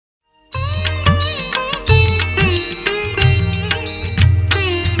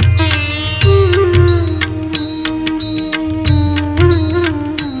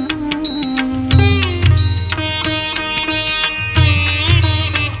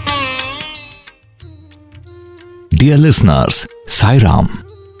Dear listeners, Sai Ram.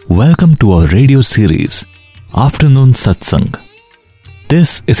 Welcome to our radio series, Afternoon Satsang.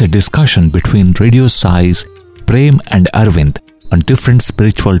 This is a discussion between Radio Sai's Prem and Arvind on different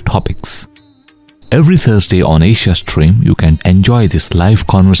spiritual topics. Every Thursday on Asia Stream, you can enjoy this live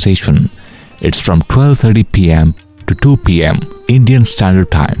conversation. It's from 12:30 p.m. to 2 p.m. Indian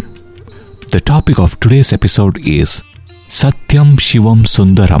Standard Time. The topic of today's episode is Satyam Shivam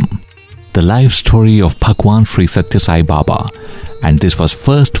Sundaram, the life story of Bhagwan Sri Satya Sai Baba, and this was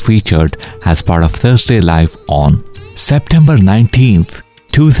first featured as part of Thursday Live on September 19th,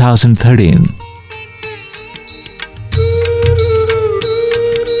 2013.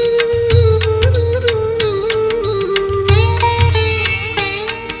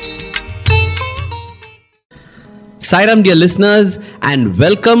 Sairam, dear listeners, and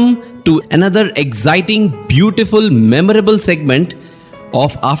welcome to another exciting, beautiful, memorable segment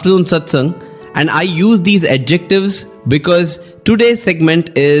of Afternoon Satsang. And I use these adjectives because today's segment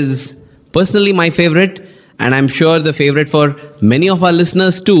is personally my favorite, and I'm sure the favorite for many of our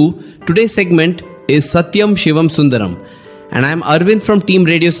listeners too. Today's segment is Satyam Shivam Sundaram. And I'm Arvind from Team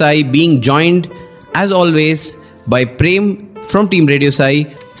Radio Sai, being joined as always by Prem from Team Radio Sai.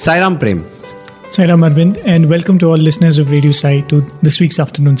 Sairam, Prem. Sairam, Arvind, and welcome to all listeners of Radio Sai to this week's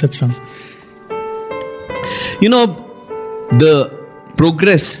Afternoon Satsang. You know, the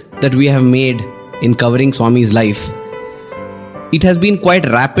progress that we have made in covering Swami's life, it has been quite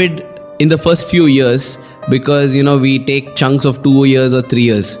rapid in the first few years because, we take chunks of 2 years or 3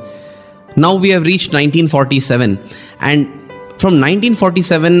 years. Now we have reached 1947, and from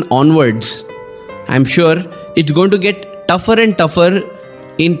 1947 onwards, I'm sure it's going to get tougher and tougher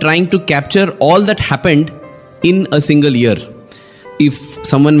in trying to capture all that happened in a single year. If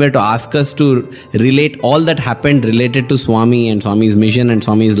someone were to ask us to relate all that happened related to Swami and Swami's mission and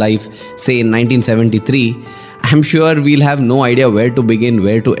Swami's life, say in 1973, I'm sure we'll have no idea where to begin,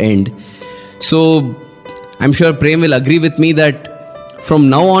 where to end. So I'm sure Prem will agree with me that from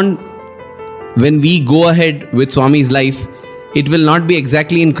now on, when we go ahead with Swami's life, it will not be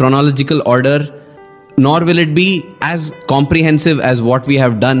exactly in chronological order, nor will it be as comprehensive as what we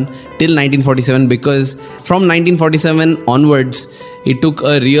have done till 1947, because from 1947 onwards, it took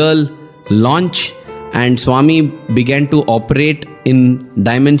a real launch and Swami began to operate in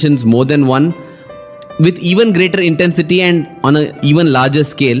dimensions more than one with even greater intensity and on an even larger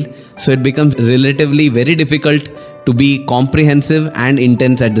scale. So it becomes relatively very difficult to be comprehensive and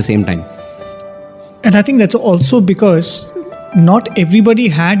intense at the same time. And I think that's also because not everybody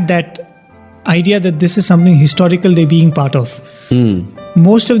had that idea that this is something historical they're being part of.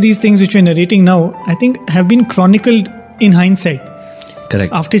 Most of these things which we're narrating now, I think, have been chronicled in hindsight.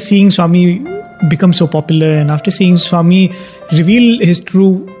 Correct. After seeing Swami become so popular and after seeing Swami reveal his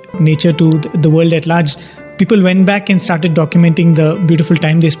true nature to the world at large, people went back and started documenting the beautiful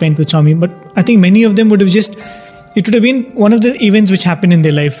time they spent with Swami. But I think many of them would have been one of the events which happened in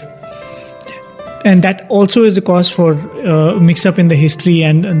their life. And that also is a cause for mix-up in the history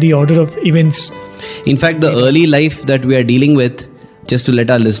and the order of events. In fact, the early life that we are dealing with, just to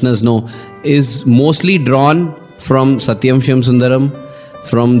let our listeners know, is mostly drawn from Satyam Shivam Sundaram,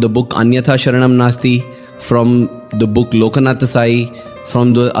 from the book Anyatha Sharanam Nasti, from the book Lokanath Sai,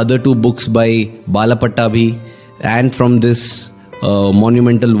 from the other 2 books by Bala Pattabhi, and from this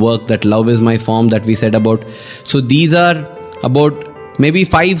monumental work that Love is My Form that we said about. So these are about maybe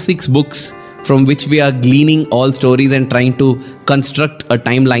 5-6 books from which we are gleaning all stories and trying to construct a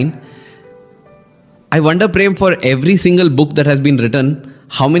timeline. I wonder, Prem, for every single book that has been written,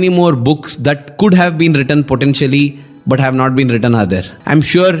 how many more books that could have been written potentially but have not been written are there? I'm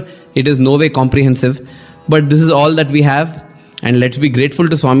sure it is no way comprehensive, but this is all that we have, and let's be grateful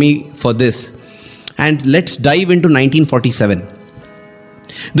to Swami for this. And let's dive into 1947.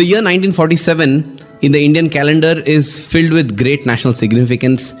 The year 1947 in the Indian calendar is filled with great national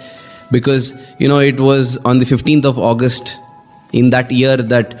significance, because, it was on the 15th of August in that year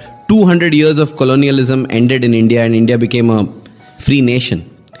that 200 years of colonialism ended in India and India became a free nation.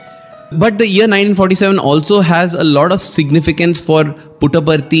 But the year 1947 also has a lot of significance for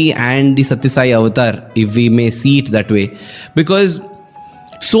Puttaparthi and the Satya Sai Avatar, if we may see it that way. Because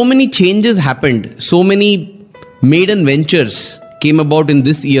so many changes happened, so many maiden ventures came about in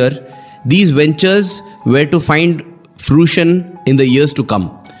this year. These ventures were to find fruition in the years to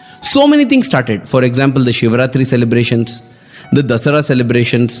come. So many things started. For example, the Shivratri celebrations, the Dasara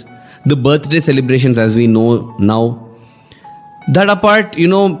celebrations, the birthday celebrations as we know now. That apart,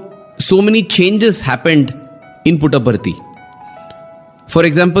 so many changes happened in Puttaparthi. For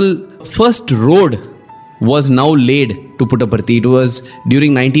example, first road was now laid to Puttaparthi. It was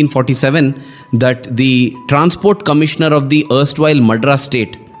during 1947 that the Transport Commissioner of the erstwhile Madras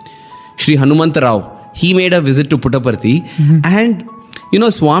state, Sri Hanumanta Rao, he made a visit to Puttaparthi, and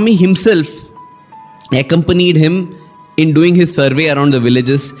Swami himself accompanied him in doing his survey around the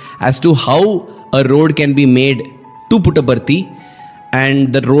villages as to how a road can be made to Puttaparthi,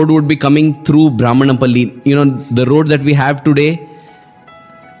 and that road would be coming through Brahmanapalli. The road that we have today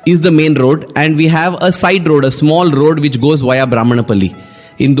is the main road, and we have a side road, a small road which goes via Brahmanapalli.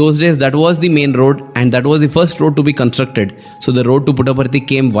 In those days, that was the main road, and that was the first road to be constructed. So the road to Puttaparthi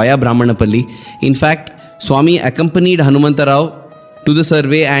came via Brahmanapalli. In fact, Swami accompanied Hanumanta Rao to the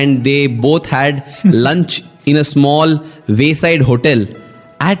survey, and they both had lunch in a small wayside hotel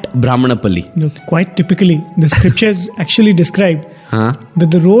at Brahmanapalli. Quite typically, the scriptures actually describe that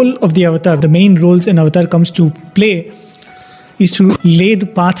the role of the avatar, the main roles an avatar comes to play, is to lay the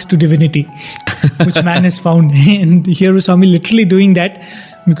path to divinity, which man has found. And here was Swami literally doing that,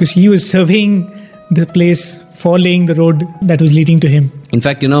 because he was surveying the place for laying the road that was leading to him. In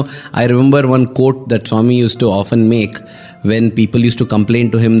fact, I remember one quote that Swami used to often make when people used to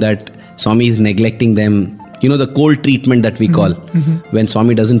complain to him that Swami is neglecting them. The cold treatment that we call, when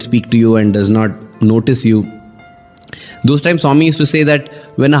Swami doesn't speak to you and does not notice you. Those times Swami used to say that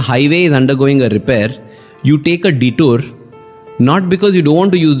when a highway is undergoing a repair, you take a detour, not because you don't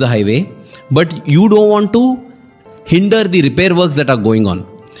want to use the highway, but you don't want to hinder the repair works that are going on,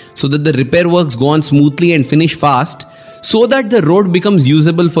 so that the repair works go on smoothly and finish fast, so that the road becomes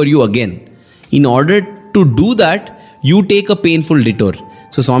usable for you again. In order to do that, you take a painful detour.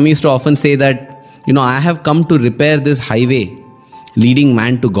 So Swami used to often say that, I have come to repair this highway leading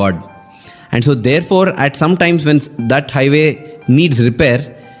man to God. And so therefore, at some times when that highway needs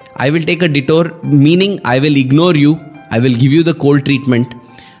repair, I will take a detour, meaning I will ignore you, I will give you the cold treatment.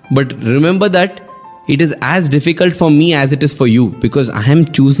 But remember that it is as difficult for me as it is for you, because I am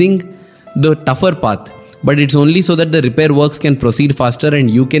choosing the tougher path. But it's only so that the repair works can proceed faster and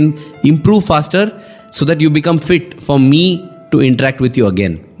you can improve faster, so that you become fit for me to interact with you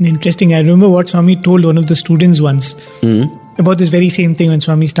again. Interesting. I remember what Swami told one of the students once about this very same thing when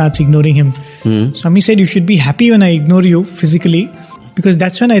Swami starts ignoring him. Swami said, you should be happy when I ignore you physically, because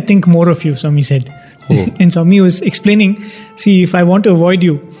that's when I think more of you, Swami said. And Swami was explaining, see, if I want to avoid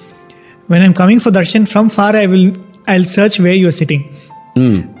you, when I'm coming for darshan from far, I'll search where you're sitting.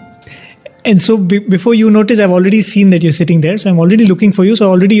 And so before you notice, I've already seen that you're sitting there. So I'm already looking for you. So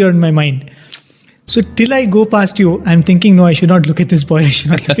already you're in my mind. So till I go past you, I'm thinking, no, I should not look at this boy. I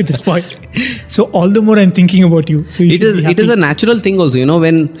should not look at this boy. So all the more I'm thinking about you. So it is a natural thing also,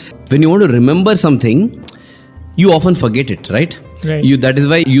 when you want to remember something, you often forget it, right? Right. That is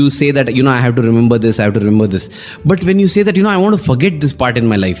why you say that, I have to remember this, I have to remember this. But when you say that, I want to forget this part in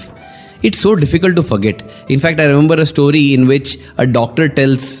my life, it's so difficult to forget. In fact, I remember a story in which a doctor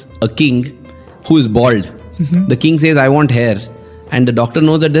tells a king who is bald. The king says, I want hair. And the doctor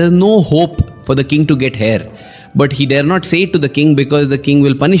knows that there is no hope for the king to get hair. But he dare not say it to the king because the king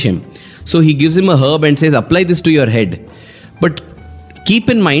will punish him. So he gives him a herb and says, apply this to your head. But keep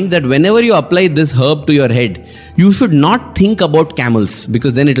in mind that whenever you apply this herb to your head, you should not think about camels,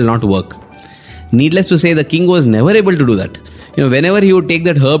 because then it will not work. Needless to say, the king was never able to do that. Whenever he would take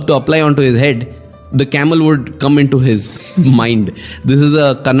that herb to apply onto his head, the camel would come into his mind. This is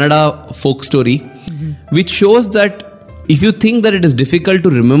a Kannada folk story, which shows that if you think that it is difficult to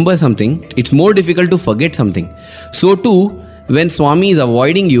remember something, it's more difficult to forget something. So too, when Swami is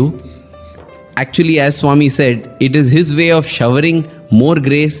avoiding you, actually, as Swami said, it is his way of showering more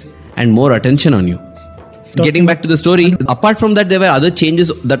grace and more attention on you. Getting back to the story, apart from that, there were other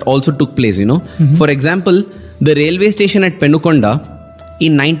changes that also took place, For example, the railway station at Penukonda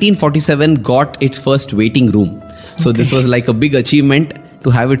in 1947 got its first waiting room. So this was like a big achievement to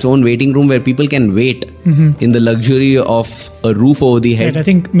have its own waiting room where people can wait in the luxury of a roof over the head. Right, I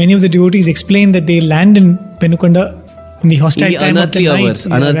think many of the devotees explain that they land in Penukonda in the hostile time of the night.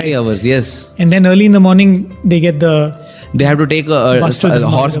 Unearthly hours, yes. And then early in the morning, they have to take a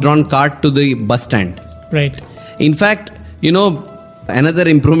horse-drawn cart to the bus stand. Right. In fact, another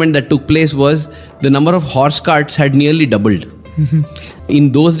improvement that took place was the number of horse carts had nearly doubled.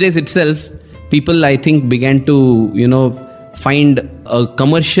 In those days itself, people, I think, began to, find a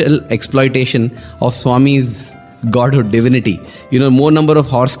commercial exploitation of Swami's godhood, divinity. More number of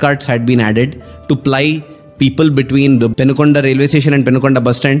horse carts had been added to ply people between the Penukonda railway station and Penukonda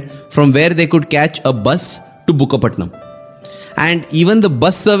bus stand, from where they could catch a bus to Bukkapatnam. And even the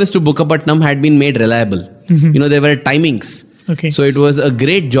bus service to Bukkapatnam had been made reliable. There were timings. Okay. So it was a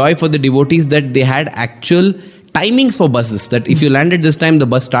great joy for the devotees that they had actual timings for buses, that if you land at this time, the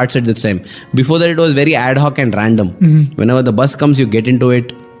bus starts at this time. Before that, it was very ad hoc and random. Whenever the bus comes, you get into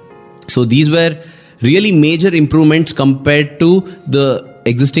it. So these were really major improvements compared to the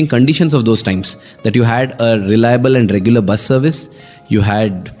existing conditions of those times, that you had a reliable and regular bus service, you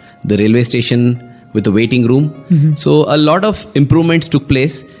had the railway station with a waiting room. So a lot of improvements took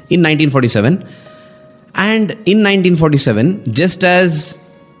place in 1947. And in 1947, just as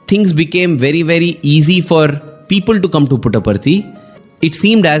things became very, very easy for people to come to Puttaparthi, it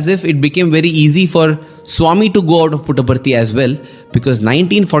seemed as if it became very easy for Swami to go out of Puttaparthi as well, because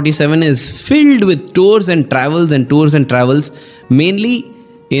 1947 is filled with tours and travels, mainly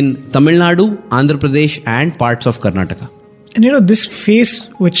in Tamil Nadu, Andhra Pradesh and parts of Karnataka. And this phase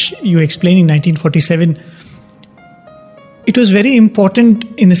which you explained in 1947, it was very important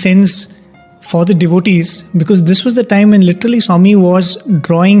in the sense for the devotees, because this was the time when literally Swami was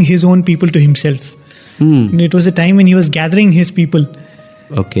drawing his own people to himself. It was a time when he was gathering his people.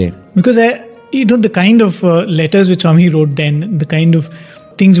 Okay. Because the kind of letters which Swami wrote then, the kind of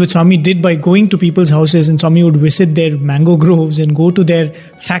things which Swami did by going to people's houses, and Swami would visit their mango groves and go to their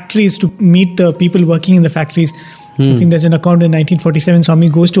factories to meet the people working in the factories. I think there's an account in 1947, Swami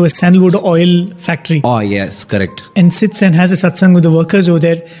goes to a sandalwood oil factory. Oh yes, correct. And sits and has a satsang with the workers over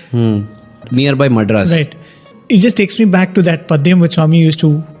there. Nearby Madras. Right. It just takes me back to that Padyam which Swami used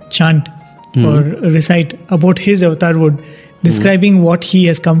to chant or recite about his avatarhood, describing what he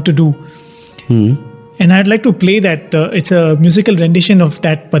has come to do. And I'd like to play that. It's a musical rendition of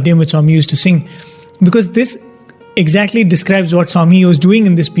that Padyam which Swami used to sing, because this exactly describes what Swami was doing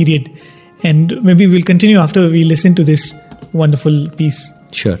in this period. And maybe we'll continue after we listen to this wonderful piece.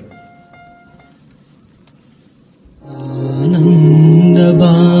 Sure. Ananda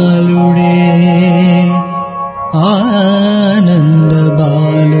balude, Ananda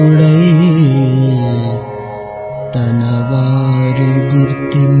balude, Tanavari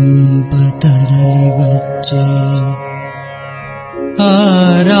gurtimpa tarali vache,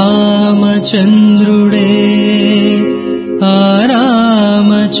 Aramachandrude,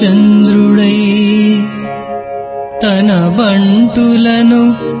 Aramachandrude, Tana bantulanu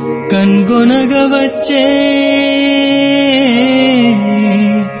కన్గొనగవచ్చే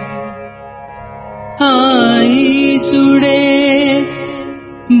ఆయిసుడే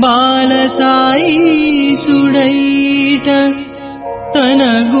బాలసాయిసుడైట తన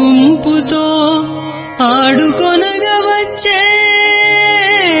గుంపుతో ఆడుకొనగవచ్చే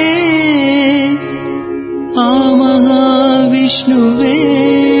ఆ మహావిష్ణువే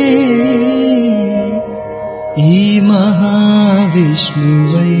ఈ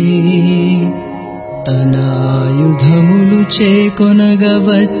మహావిష్ణువై తన ఆయుధములు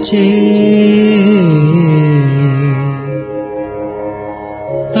చేకొనగవచ్చే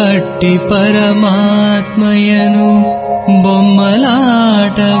అట్టి పరమాత్మయను బొమ్మలాటగాడు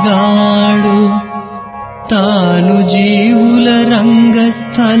తాను జీవుల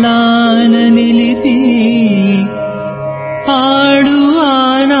రంగస్థలాన నిలిపి ఆడు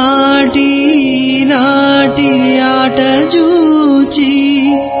ఆనాటి నాటి ఆట జూచి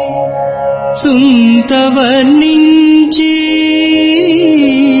సుంత వర్ణించి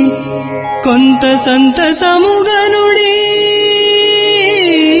కొంత సంతసముగనుడి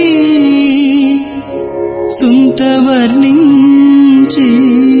సుంత వర్ణించి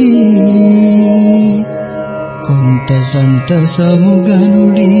కొంత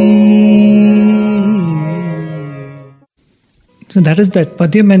సంతసముగనుడి. So that is that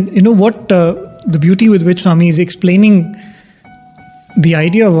Padyam, and what the beauty with which Swami is explaining the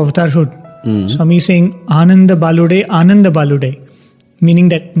idea of avatarhood. Swami is saying Ananda Balude, meaning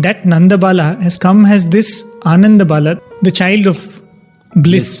that Nanda Bala has come as this Ananda Bala, the child of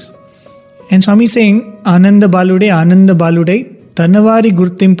bliss. And Swami is saying Ananda Balude, Tanavari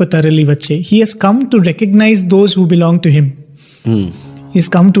Gurtimpa Tarali Vache. He has come to recognize those who belong to him. He has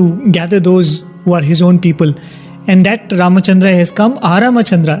come to gather those who are his own people. And that Ramachandra has come,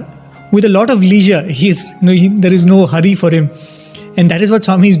 Aramachandra, with a lot of leisure. There is no hurry for him. And that is what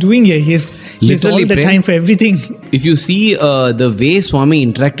Swami is doing here. He has all the time for everything. If you see the way Swami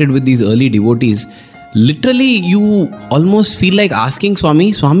interacted with these early devotees, literally you almost feel like asking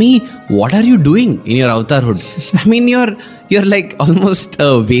Swami, what are you doing in your avatarhood? I mean, you're like almost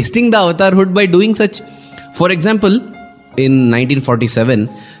wasting the avatarhood by doing such. For example, in 1947,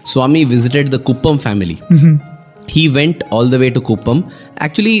 Swami visited the Kuppam family. He went all the way to Kuppam.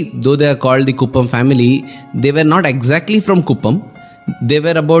 Actually, though they are called the Kuppam family, they were not exactly from Kuppam. They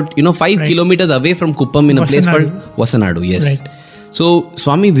were about 5 kilometers away from Kuppam in a place called Vasanadu. Yes. Right. So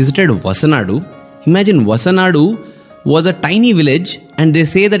Swami visited Vasanadu. Imagine Vasanadu was a tiny village, and they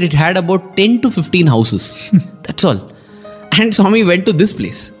say that it had about 10 to 15 houses. That's all. And Swami went to this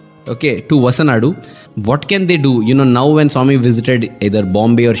place, okay, to Vasanadu. What can they do? Now when Swami visited either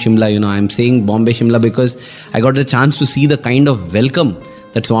Bombay or Shimla, I'm saying Bombay, Shimla because I got the chance to see the kind of welcome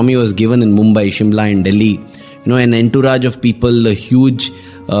that Swami was given in Mumbai, Shimla and Delhi. An entourage of people, a huge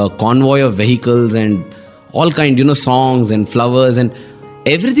convoy of vehicles and all kind, songs and flowers and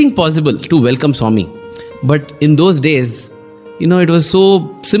everything possible to welcome Swami. But in those days, it was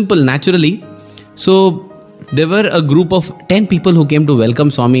so simple, naturally. So there were a group of 10 people who came to welcome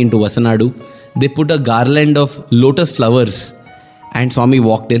Swami into Vasanadu. They put a garland of lotus flowers and Swami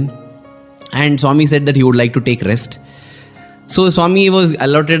walked in. And Swami said that he would like to take rest. So Swami was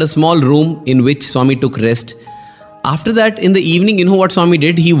allotted a small room in which Swami took rest. After that, in the evening, you know what Swami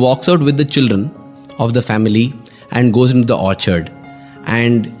did? He walks out with the children of the family and goes into the orchard.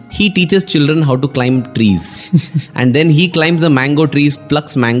 And he teaches children how to climb trees. And then he climbs the mango trees,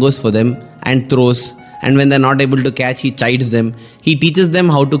 plucks mangoes for them and throws. And when they're not able to catch, he chides them. He teaches them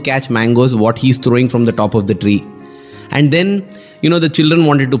how to catch mangoes, what he's throwing from the top of the tree. And then, the children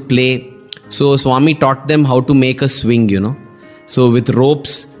wanted to play. So Swami taught them how to make a swing, So with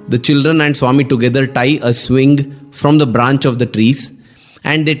ropes, the children and Swami together tie a swing from the branch of the trees.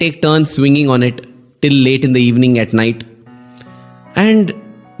 And they take turns swinging on it till late in the evening at night. And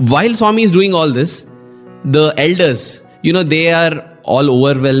while Swami is doing all this, the elders, they are all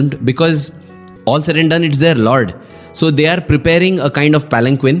overwhelmed because all said and done, it's their Lord. So they are preparing a kind of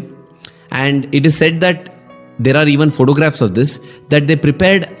palanquin. And it is said that there are even photographs of this, that they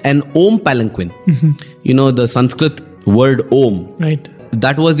prepared an Om palanquin. Mm-hmm. The Sanskrit word Om. Right.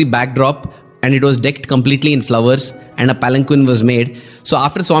 That was the backdrop, and it was decked completely in flowers, and a palanquin was made. So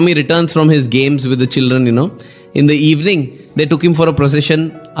after Swami returns from his games with the children, in the evening, they took him for a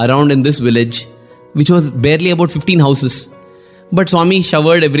procession around in this village, which was barely about 15 houses. But Swami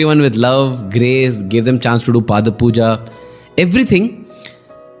showered everyone with love, grace, gave them chance to do Pada Puja, everything.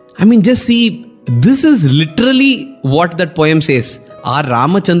 Just see, this is literally what that poem says. Our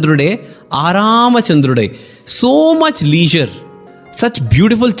Ramachandrude, Aramachandrude. So much leisure, such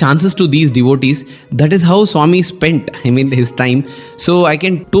beautiful chances to these devotees. That is how Swami spent, his time. So I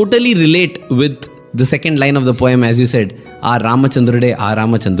can totally relate with the second line of the poem, as you said, Our Ramachandrude,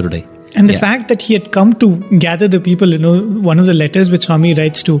 Aramachandrude. And the fact that he had come to gather the people, one of the letters which Swami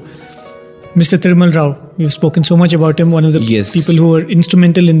writes to Mr. Thirumal Rao, we've spoken so much about him, one of the people who were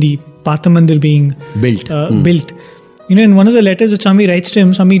instrumental in the Patha Mandir being built. In one of the letters which Swami writes to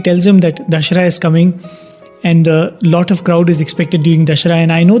him, Swami tells him that Dashara is coming and a lot of crowd is expected during Dashara.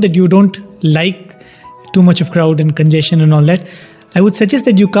 And I know that you don't like too much of crowd and congestion and all that. I would suggest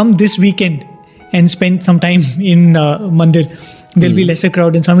that you come this weekend and spend some time in Mandir. There'll be lesser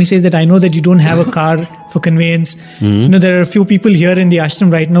crowd. And Swami says that I know that you don't have a car for conveyance. There are a few people here in the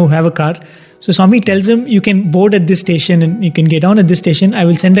ashram right now who have a car. So Swami tells him, you can board at this station and you can get down at this station. I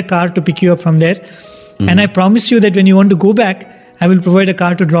will send a car to pick you up from there. And I promise you that when you want to go back, I will provide a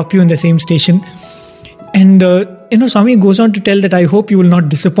car to drop you in the same station. And, Swami goes on to tell that I hope you will not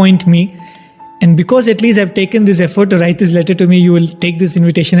disappoint me. And because at least I've taken this effort to write this letter to me, you will take this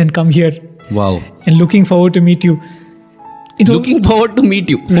invitation and come here. Wow. And looking forward to meet you. Looking forward to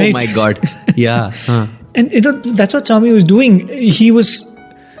meet you. Right. Oh my God. Yeah. And that's what Swami was doing. He was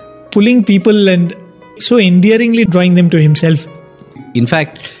pulling people and so endearingly drawing them to himself. In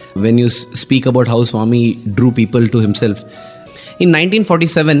fact, when you speak about how Swami drew people to himself, in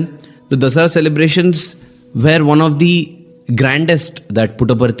 1947, the Dasara celebrations were one of the grandest that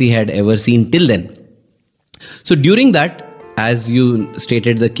Puttaparthi had ever seen till then. So during that, as you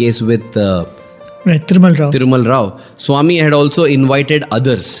stated the case with Thirumal Rao, Swami had also invited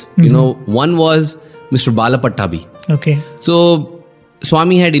others. One was Mr. Bala Pattabi. Okay. So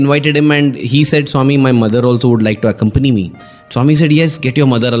Swami had invited him and he said, Swami, my mother also would like to accompany me. Swami said, yes, get your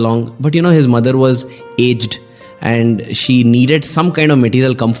mother along. But his mother was aged and she needed some kind of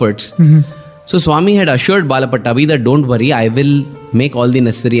material comforts. So Swami had assured Bala Pattabi that don't worry, I will make all the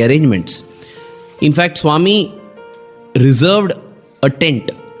necessary arrangements. In fact, Swami reserved a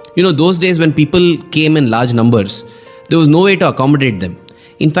tent. Those days when people came in large numbers, there was no way to accommodate them.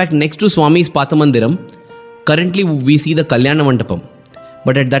 In fact, next to Swami's Patha Mandiram, currently we see the Kalyana Mandapam.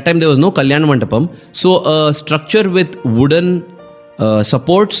 But at that time there was no Kalyana Mandapam. So a structure with wooden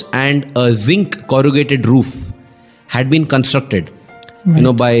supports and a zinc corrugated roof had been constructed.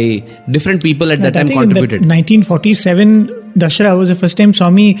 Right. By different people at that time contributed. In 1947 Dashara was the first time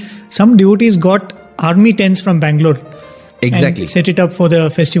some devotees got army tents from Bangalore. Exactly. And set it up for the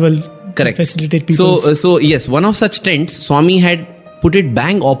festival. Correct. To facilitate people. So yes, one of such tents, Swami had put it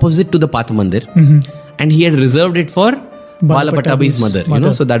bang opposite to the Patha Mandir. and he had reserved it for Balapatabi's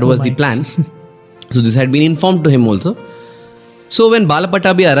mother. So that was the plan. So this had been informed to him also. So when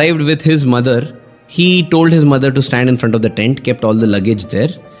Balapatabi arrived with his mother, he told his mother to stand in front of the tent, kept all the luggage there,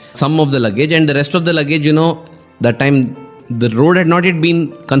 some of the luggage, and the rest of the luggage, that time the road had not yet been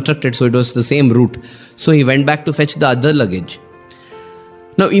constructed, so it was the same route. So he went back to fetch the other luggage.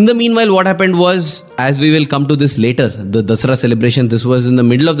 Now, in the meanwhile, what happened was, as we will come to this later, the Dasara celebration, this was in the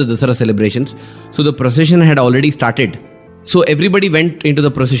middle of the Dasara celebrations. So the procession had already started. So everybody went into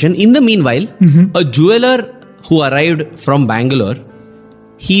the procession. In the meanwhile, a jeweler who arrived from Bangalore,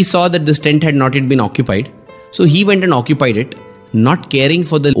 he saw that this tent had not yet been occupied. So he went and occupied it, not caring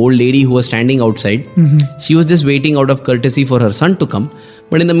for the old lady who was standing outside. She was just waiting out of courtesy for her son to come.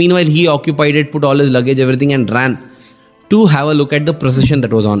 But in the meanwhile, he occupied it, put all his luggage, everything, and ran to have a look at the procession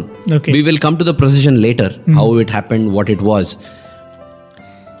that was on. Okay. We will come to the procession later, how it happened, what it was.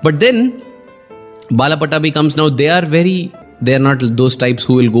 But then Balapatabi comes. Now they are not those types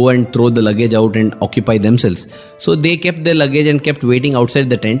who will go and throw the luggage out and occupy themselves. So they kept their luggage and kept waiting outside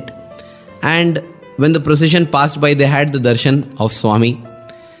the tent. And when the procession passed by, they had the darshan of Swami.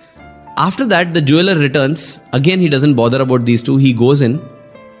 After that, the jeweler returns. Again, he doesn't bother about these two. He goes in.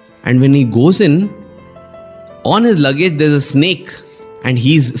 And when he goes in, on his luggage, there's a snake. And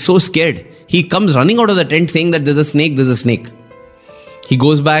he's so scared. He comes running out of the tent saying that there's a snake. He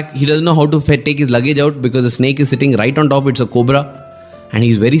goes back. He doesn't know how to take his luggage out because the snake is sitting right on top. It's a cobra. And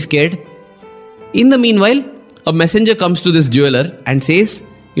he's very scared. In the meanwhile, a messenger comes to this jeweler and says,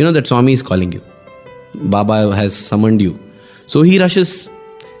 that Swami is calling you. Baba has summoned you. So he rushes.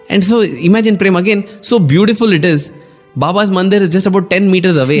 And so imagine, Prem, again, so beautiful it is. Baba's mandir is just about 10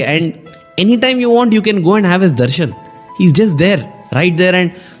 meters away. And anytime you want, you can go and have his darshan. He's just there, right there.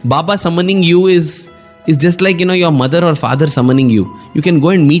 And Baba summoning you is just like, your mother or father summoning you. You can go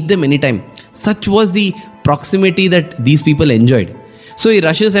and meet them anytime. Such was the proximity that these people enjoyed. So he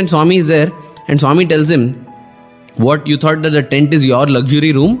rushes and Swami is there. And Swami tells him, what, you thought that the tent is your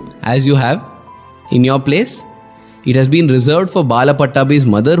luxury room as you have in your place? It has been reserved for Balapatabi's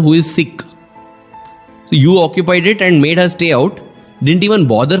mother who is sick. So you occupied it and made her stay out. Didn't even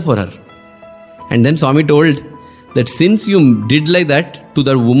bother for her. And then Swami told that since you did like that to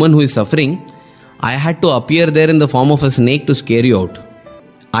the woman who is suffering, I had to appear there in the form of a snake to scare you out.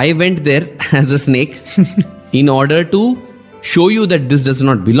 I went there as a snake in order to show you that this does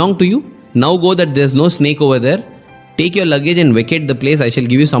not belong to you. Now go that there's no snake over there. Take your luggage and vacate the place. I shall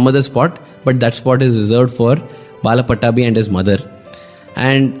give you some other spot. But that spot is reserved for Balapatabi and his mother.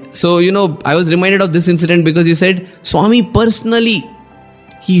 And so, I was reminded of this incident because you said Swami personally,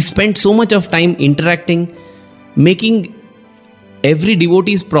 he spent so much of time interacting, making every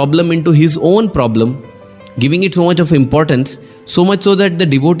devotee's problem into his own problem, giving it so much of importance, so much so that the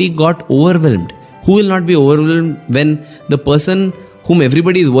devotee got overwhelmed. Who will not be overwhelmed when the person whom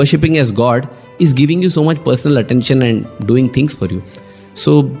everybody is worshipping as God is giving you so much personal attention and doing things for you?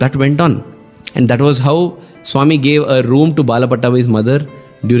 So that went on. And that was how Swami gave a room to Balapatabi's mother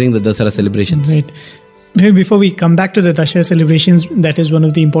during the Dasara celebrations. Right. Maybe before we come back to the Dasara celebrations, that is one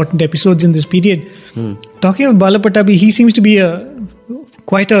of the important episodes in this period. Talking of Balapatabi, he seems to be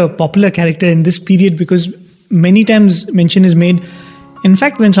quite a popular character in this period because many times mention is made. In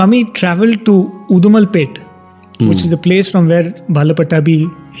fact, when Swami travelled to Udumalpet, which is the place from where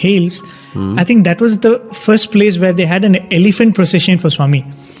Balapatabi hails, I think that was the first place where they had an elephant procession for Swami.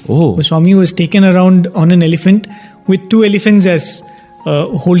 Oh. So Swami was taken around on an elephant with two elephants as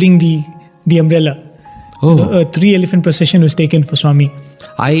holding the umbrella. A 3-elephant procession was taken for Swami.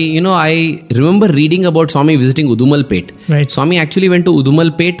 I remember reading about Swami visiting Udumalpet. Right. Swami actually went to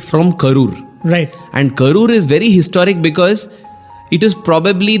Udumalpet from Karur. Right. And Karur is very historic because it is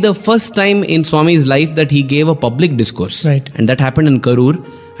probably the first time in Swami's life that he gave a public discourse. Right. And that happened in Karur.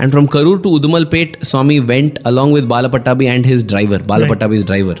 And from Karur to Udumalpet, Swami went along with Balapatabi and his driver, Balapatabi's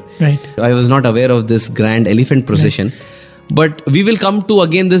driver. Right. I was not aware of this grand elephant procession. Right. But we will come to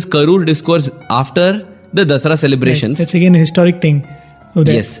again this Karur discourse after the Dasara celebrations. Right. That's again a historic thing.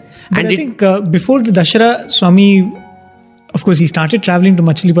 Yes. But and I think before the Dasara, Swami, of course, he started traveling to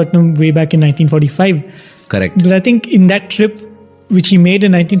Machilipatnam way back in 1945. Correct. But I think in that trip, which he made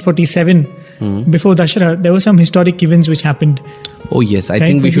in 1947, before Dasara, there were some historic events which happened. Oh yes, I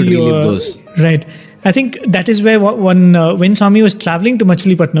think we should relive those. Right. I think that is where when Swami was traveling to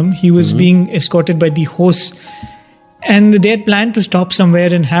Machilipatnam, he was being escorted by the hosts. And they had planned to stop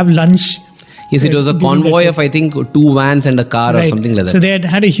somewhere and have lunch. Yes, it was a convoy of, I think, 2 vans and a car or something like that. So they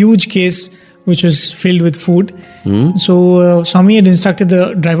had a huge case which was filled with food. So Swami had instructed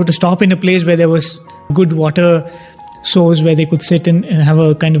the driver to stop in a place where there was good water, source where they could sit and have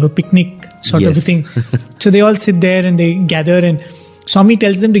a kind of a picnic sort of a Yes. thing. So they all sit there and they gather, and Swami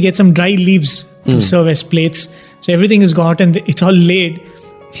tells them to get some dry leaves to serve as plates. So everything is got and it's all laid.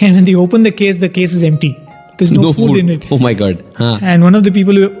 And when they open the case is empty. There's no food in it. Oh my God. Huh. And one of the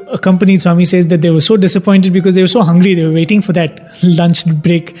people who accompanied Swami says that they were so disappointed because they were so hungry. They were waiting for that lunch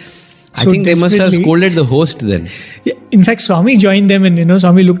break. I So think they must have desperately- scolded the host then. Yeah, in fact, Swami joined them, and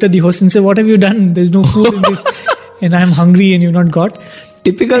Swami looked at the host and said, "What have you done? There's no food in this, and I'm hungry, and you've not got."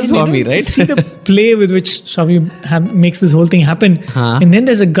 Typical And, Swami, right? See the play with which Swami makes this whole thing happen, Huh. and then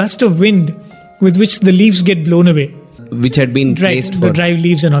there's a gust of wind with which the leaves get blown away, Which had been right? placed The for. dry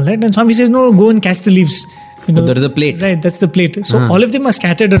leaves and all that. And Swami says, "No, go and catch the leaves." But there is a plate. Right, that's the plate. So Huh. all of them are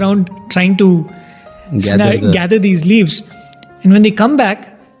scattered around trying to Gather the- gather these leaves. And when they come back,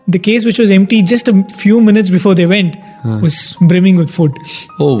 the case which was empty just a few minutes before they went was brimming with food.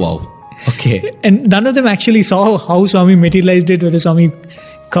 Oh wow. Okay. And none of them actually saw how Swami materialized it, whether Swami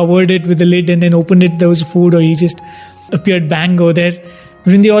covered it with the lid and then opened it, there was food, or he just appeared bang over there.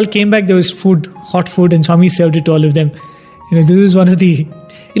 When they all came back, there was food, hot food, and Swami served it to all of them. This is one of the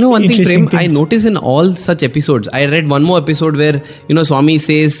One thing, interesting Prem, I things. notice in all such episodes, I read one more episode where, Swami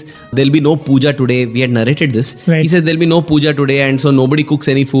says there'll be no puja today. We had narrated this. Right. He says there'll be no puja today, and so nobody cooks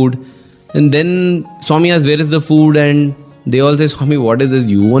any food. And then Swami asks, where is the food? And they all say, Swami, what is this?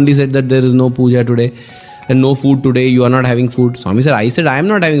 You only said that there is no puja today and no food today. You are not having food. Swami said, I said I am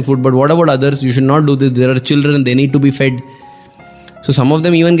not having food, but what about others? You should not do this. There are children, they need to be fed. So some of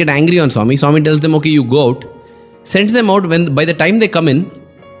them even get angry on Swami. Swami tells them, okay, you go out. Sends them out. By the time they come in,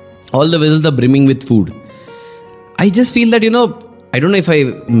 all the vessels are brimming with food. I just feel that, I don't know if I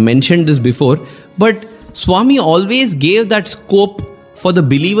mentioned this before, but Swami always gave that scope for the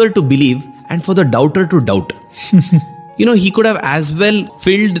believer to believe and for the doubter to doubt. He could have as well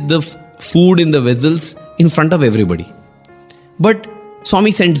filled the food in the vessels in front of everybody. But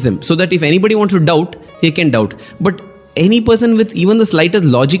Swami sends them so that if anybody wants to doubt, they can doubt. But any person with even the slightest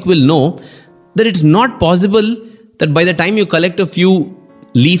logic will know that it's not possible that by the time you collect a few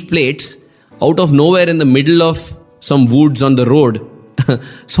leaf plates out of nowhere in the middle of some woods on the road,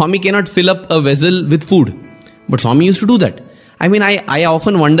 Swami cannot fill up a vessel with food. But Swami used to do that. I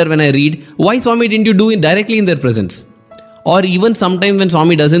often wonder when I read, why Swami didn't you do it directly in their presence? Or even sometimes when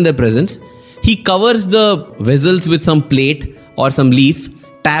Swami does in their presence, he covers the vessels with some plate or some leaf,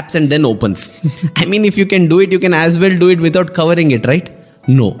 taps and then opens. If you can do it, you can as well do it without covering it, right?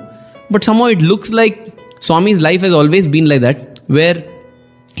 No. But somehow it looks like Swami's life has always been like that, where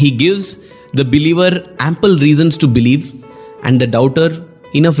he gives the believer ample reasons to believe and the doubter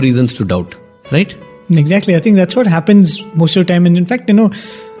enough reasons to doubt, right? Exactly. I think that's what happens most of the time. And in fact,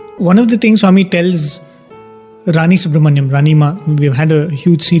 one of the things Swami tells Rani Subramaniam, Rani Ma, we've had a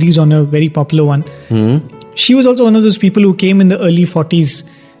huge series on a very popular one. She was also one of those people who came in the early 40s,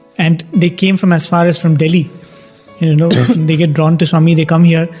 and they came from as far as from Delhi. They get drawn to Swami, they come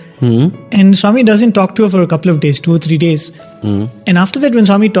here. And Swami doesn't talk to her for a couple of days, 2 or 3 days. And after that, when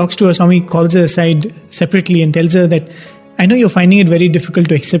Swami talks to her, Swami calls her aside separately and tells her that, I know you're finding it very difficult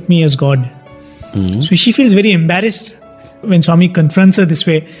to accept me as God. So she feels very embarrassed when Swami confronts her this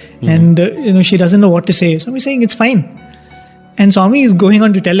way, and she doesn't know what to say. Swami is saying it's fine, and Swami is going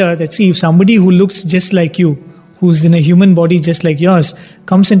on to tell her that, see, if somebody who looks just like you, who's in a human body just like yours,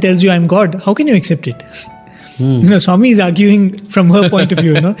 comes and tells you I'm God, how can you accept it? Swami is arguing from her point of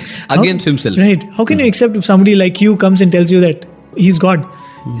view, Against himself. Right? How can you accept if somebody like you comes and tells you that he's God?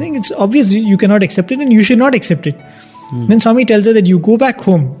 I think it's obvious you cannot accept it, and you should not accept it. Then Swami tells her that you go back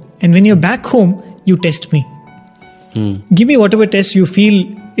home, and when you're back home, you test me. Give me whatever test you feel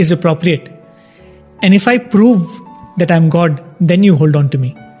is appropriate. And if I prove that I'm God, then you hold on to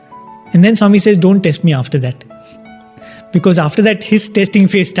me. And then Swami says, don't test me after that. Because after that, his testing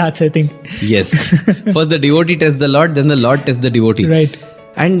phase starts, I think. Yes. First the devotee tests the Lord, then the Lord tests the devotee. Right.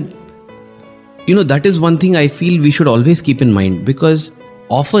 And, that is one thing I feel we should always keep in mind, because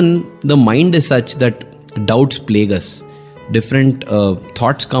often the mind is such that doubts plague us. Different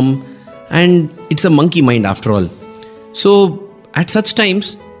thoughts come, and it's a monkey mind after all. So at such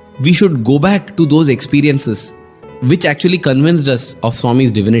times, we should go back to those experiences which actually convinced us of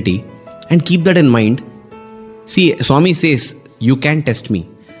Swami's divinity and keep that in mind. See, Swami says, you can test me.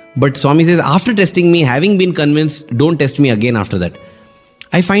 But Swami says, after testing me, having been convinced, don't test me again after that.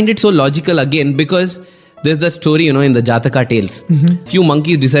 I find it so logical again, because there's that story, in the Jataka tales. Few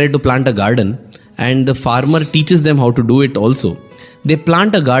monkeys decided to plant a garden, and the farmer teaches them how to do it also. They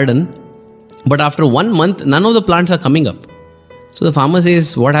plant a garden, but after 1 month, none of the plants are coming up. So the farmer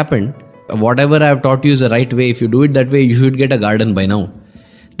says, what happened? Whatever I have taught you is the right way. If you do it that way, you should get a garden by now.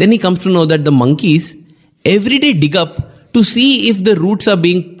 Then he comes to know that the monkeys every day dig up to see if the roots are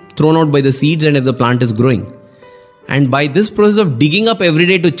being thrown out by the seeds and if the plant is growing. And by this process of digging up every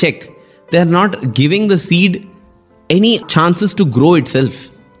day to check, they are not giving the seed any chances to grow itself.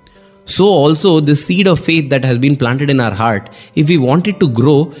 So also the seed of faith that has been planted in our heart, if we want it to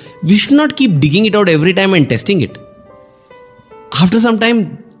grow, we should not keep digging it out every time and testing it. After some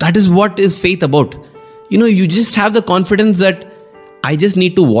time, that is what is faith about. You just have the confidence that I just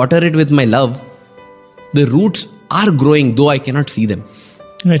need to water it with my love. The roots are growing, though I cannot see them.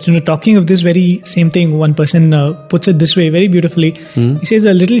 Right, talking of this very same thing, one person puts it this way very beautifully. He says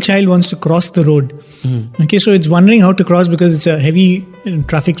a little child wants to cross the road. Okay, so it's wondering how to cross because it's a heavy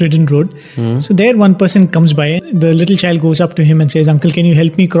traffic-ridden road. So there one person comes by, the little child goes up to him and says, "Uncle, can you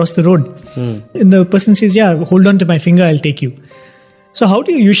help me cross the road?" And the person says, "Yeah, hold on to my finger, I'll take you." So how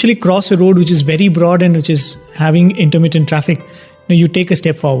do you usually cross a road which is very broad and which is having intermittent traffic? You take a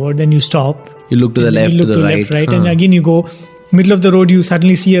step forward, then you stop. You look to the left, to the right. And again you go. Middle of the road, you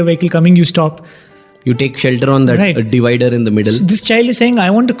suddenly see a vehicle coming, you stop. You take shelter on that divider in the middle. So this child is saying, I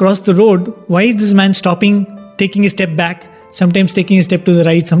want to cross the road. Why is this man stopping, taking a step back, sometimes taking a step to the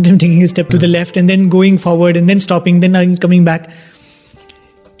right, sometimes taking a step to the left, and then going forward, and then stopping, then coming back?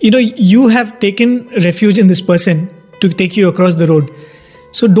 You have taken refuge in this person to take you across the road.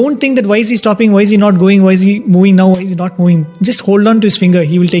 So don't think that why is he stopping, why is he not going, why is he moving now, why is he not moving? Just hold on to his finger,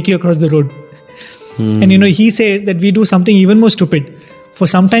 he will take you across the road. And he says that we do something even more stupid. For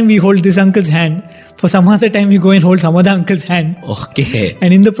some time we hold this uncle's hand. For some other time we go and hold some other uncle's hand. Okay.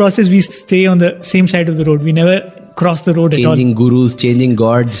 And in the process we stay on the same side of the road. We never cross the road at all. Changing gurus, changing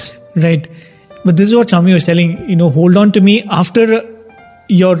gods. Right. But this is what Swami was telling. Hold on to me after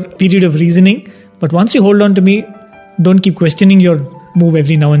your period of reasoning. But once you hold on to me, don't keep questioning your move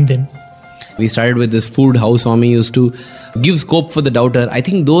every now and then. We started with this food, how Swami used to give scope for the doubter. I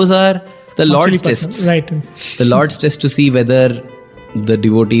think those are the Lord's tests. Right. The Lord's test to see whether the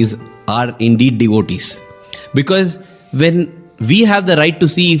devotees are indeed devotees. Because when we have the right to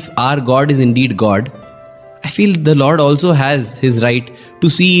see if our God is indeed God, I feel the Lord also has his right to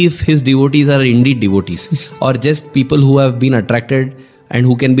see if his devotees are indeed devotees or just people who have been attracted and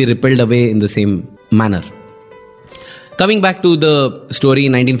who can be repelled away in the same manner. Coming back to the story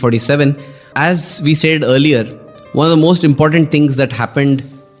in 1947, as we said earlier, one of the most important things that happened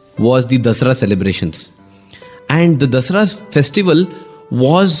was the Dasara celebrations. And the Dasara festival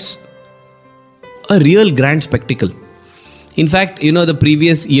was a real grand spectacle. In fact, the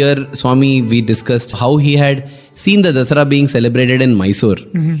previous year, Swami, we discussed how he had seen the Dasara being celebrated in Mysore.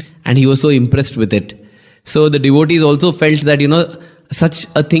 And he was so impressed with it. So the devotees also felt that, such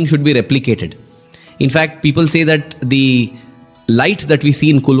a thing should be replicated. In fact, people say that the lights that we see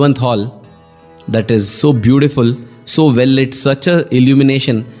in Kulwant Hall, that is so beautiful, so well lit, such a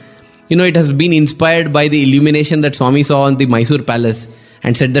illumination, it has been inspired by the illumination that Swami saw on the Mysore Palace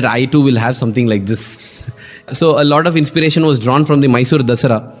and said that I too will have something like this. So a lot of inspiration was drawn from the Mysore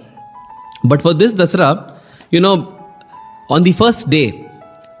Dasara. But for this Dasara, on the first day,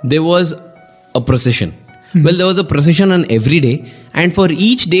 there was a procession. Well, there was a procession on every day, and for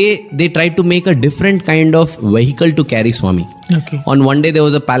each day, they tried to make a different kind of vehicle to carry Swami. Okay. On one day, there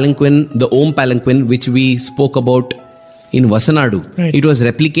was a palanquin, the Om palanquin, which we spoke about in Vasanadu. Right. It was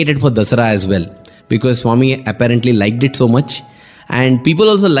replicated for Dasara as well, because Swami apparently liked it so much, and people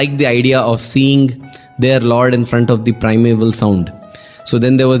also liked the idea of seeing their Lord in front of the primeval sound. So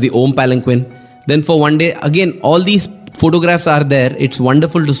then there was the Om palanquin. Then for one day, again, all these photographs are there. It's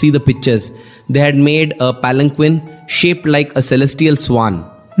wonderful to see the pictures. They had made a palanquin shaped like a celestial swan.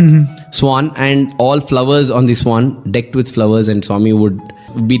 Swan, and all flowers on the swan, decked with flowers, and Swami would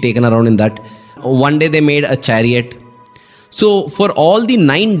be taken around in that. One day they made a chariot. So for all the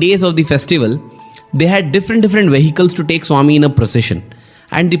 9 days of the festival, they had different vehicles to take Swami in a procession.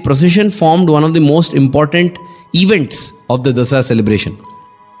 And the procession formed one of the most important events of the Dasara celebration.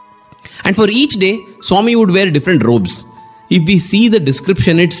 And for each day, Swami would wear different robes. If we see the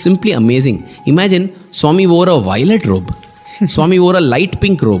description, it's simply amazing. Imagine, Swami wore a violet robe. Swami wore a light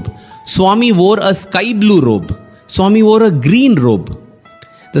pink robe. Swami wore a sky blue robe. Swami wore a green robe.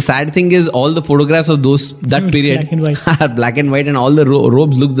 The sad thing is, all the photographs of that period are black and white, and all the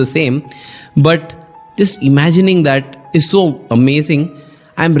robes look the same. But just imagining that is so amazing.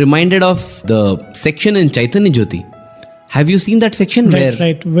 I'm reminded of the section in Chaitanya Jyoti. Have you seen that section?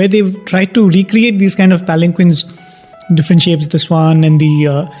 Right. Where they've tried to recreate these kind of palanquins, different shapes, the swan and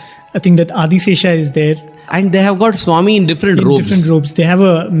the, I think that Adisesha is there. And they have got Swami in different robes. They have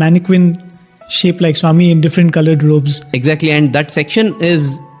a mannequin shaped like Swami in different colored robes. Exactly. And that section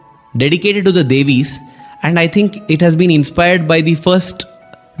is dedicated to the Devis. And I think it has been inspired by the first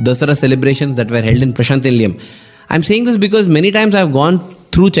Dasara celebrations that were held in Prashantinilayam. I'm saying this because many times I've gone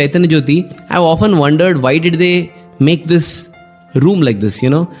through Chaitanya Jyoti. I've often wondered why did they make this room like this,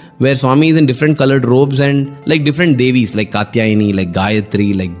 where Swami is in different colored robes and like different Devis, like Katyayani, like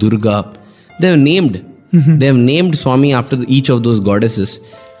Gayatri, like Durga. They have named. They have named Swami after each of those goddesses.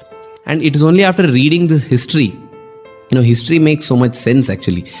 And it is only after reading this history, history makes so much sense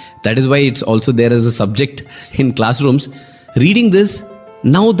actually. That is why it's also there as a subject in classrooms. Reading this,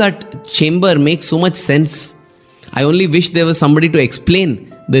 now that chamber makes so much sense. I only wish there was somebody to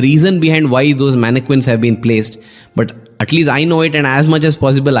explain the reason behind why those mannequins have been placed. But at least I know it, and as much as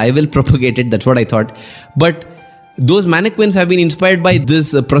possible I will propagate it. That's what I thought. But those mannequins have been inspired by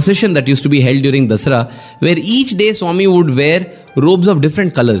this procession that used to be held during Dasara, where each day Swami would wear robes of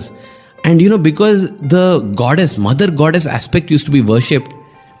different colors. And because the goddess, mother goddess aspect used to be worshipped,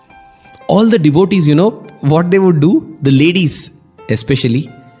 all the devotees, what they would do, the ladies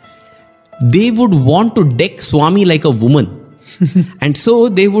especially, they would want to deck Swami like a woman. And so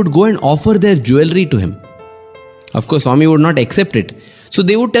they would go and offer their jewelry to him. Of course, Swami would not accept it. So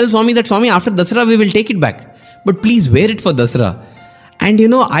they would tell Swami that, Swami, after Dasara we will take it back. But please wear it for Dasara. And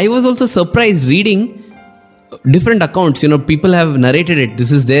I was also surprised reading different accounts. People have narrated it.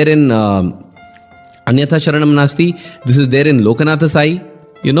 This is there in Anyatha Sharanam Nasti. This is there in Lokanatha Sai.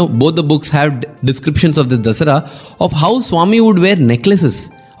 Both the books have descriptions of this Dasara, of how Swami would wear necklaces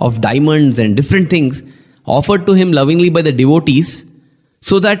of diamonds and different things offered to him lovingly by the devotees,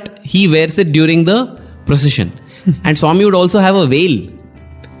 so that he wears it during the procession. And Swami would also have a veil.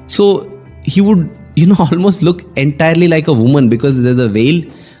 So he would, almost look entirely like a woman, because there's a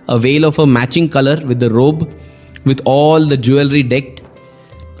veil of a matching color with the robe, with all the jewelry decked.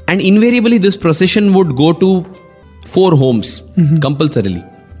 And invariably this procession would go to 4 homes, compulsorily.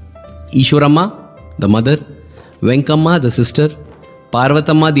 Ishwaramma, the mother, Venkamma, the sister,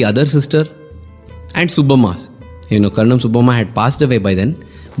 Parvatamma, the other sister, and Subbamma. Karanam Subbamma had passed away by then,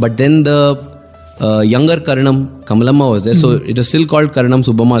 but then the younger Karanam, Kamalamma, was there. So it is still called Karanam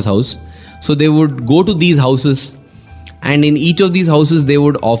Subbamma's house. So they would go to these houses, and in each of these houses they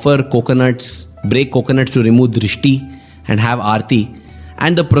would offer coconuts, break coconuts to remove drishti and have aarti.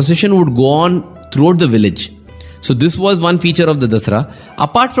 And the procession would go on throughout the village. So this was one feature of the Dasara.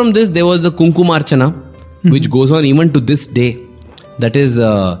 Apart from this, there was the Kunkumarchana, which goes on even to this day. That is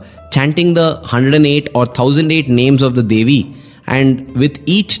chanting the 108 or 1008 names of the Devi. And with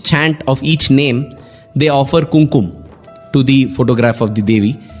each chant of each name, they offer kumkum to the photograph of the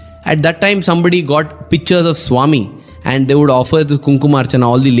Devi. At that time, somebody got pictures of Swami, and they would offer this Kunkumarchana.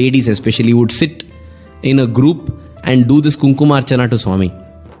 All the ladies especially would sit in a group and do this Kunkumarchana to Swami.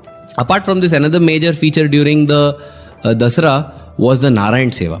 Apart from this, another major feature during the Dasara was the Narayan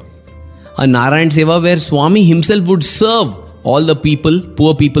Seva. A Narayan Seva where Swami himself would serve all the people,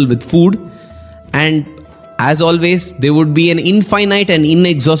 poor people, with food. And as always, there would be an infinite and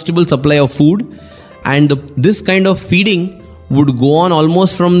inexhaustible supply of food. And this kind of feeding would go on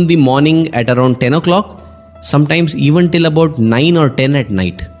almost from the morning at around 10 o'clock, sometimes even till about 9 or 10 at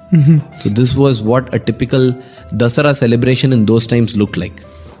night. So this was what a typical Dasara celebration in those times looked like.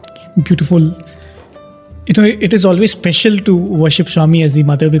 Beautiful. It is always special to worship Swami as the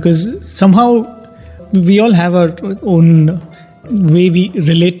mother, because somehow we all have our own way we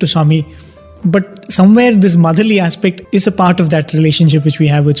relate to Swami. But somewhere this motherly aspect is a part of that relationship which we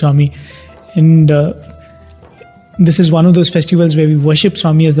have with Swami. And this is one of those festivals where we worship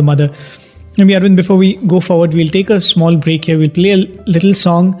Swami as the mother. Maybe Arvind, before we go forward, we'll take a small break here. We'll play a little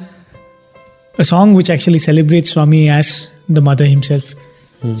song, a song which actually celebrates Swami as the mother himself.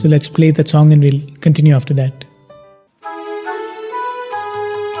 So let's play that song and we'll continue after that.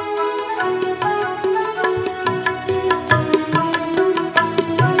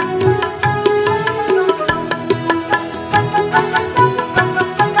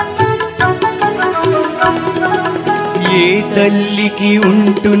 ఏ తల్లికి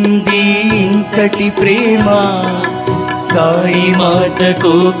ఉంటుంది ఇంతటి ప్రేమ సాయి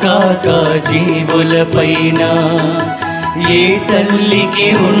మాతకు కాక జీవులపైన ఏ తల్లికి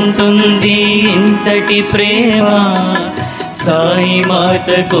ఉంటుంది ఇంతటి ప్రేమ సాయి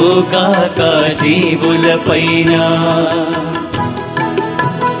మాతకు కాక జీవులపైన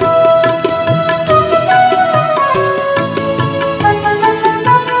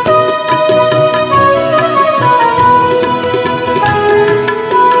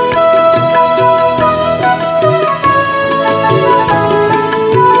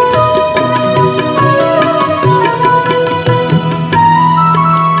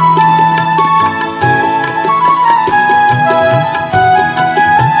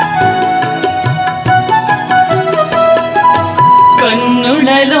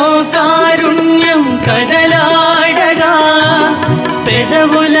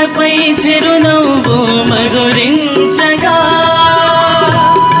పెదవులపై చిరునవ్వు మధురించగా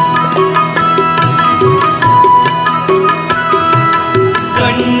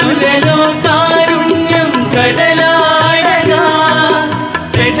కన్నులలో కారుణ్యం కదలాడగా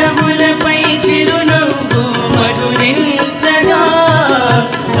పెదవులపై చిరునవ్వు మధురించగా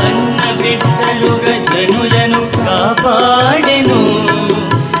కన్న బిడ్డలుగా జనులను కాపాడెను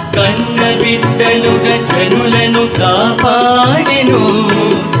కన్న బిడ్డలుగా జనులను కాపాడెను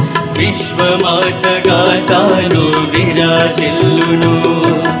విశ్వమాతగా తాను విరాజిల్లును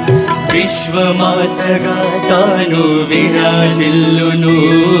విశ్వమాతగా తాను విరాజిల్లును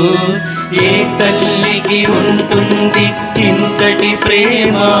ఏ తల్లికి ఉంటుంది ఇంతటి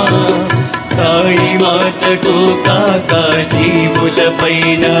ప్రేమ సాయి మాతకు కాక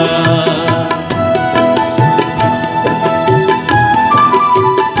జీవులపైన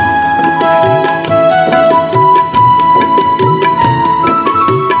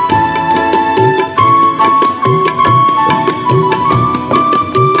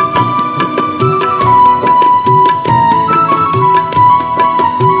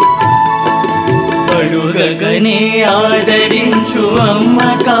అడుగగనే ఆదరించు అమ్మ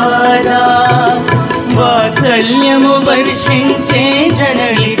కాదా వాత్సల్యము వర్షించే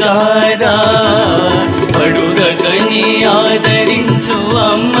జనని కాదా అడుగగనే ఆదరించు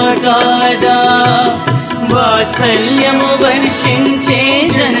అమ్మ కాదా వాత్సల్యము వర్షించే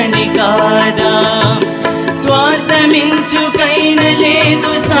జనని కాదా స్వార్థమించుకైన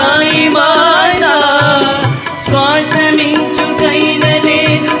లేదు సాయి మాత స్వార్థమించుకైన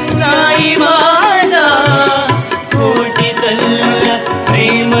లేదు సాయి మాత కోటి తల్లుల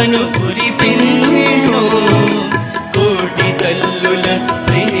ప్రేమను కురిపించెను కోటి తల్లుల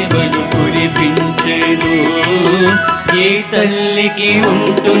ప్రేమను కురిపించెను ఏ తల్లికి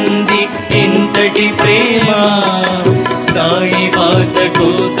ఉంటుంది ఇంతటి ప్రేమ సాయి మాతకు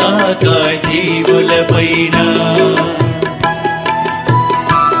కాక జీవులపైన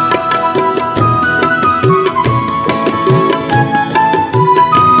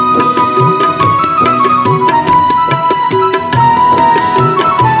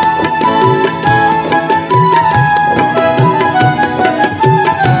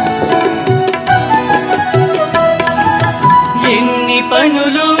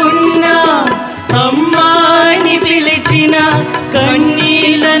పనులు ఉన్నా అమ్మాని పిలిచిన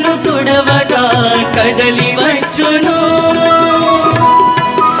కన్నీళ్లను తుడవగా కదలి వచ్చును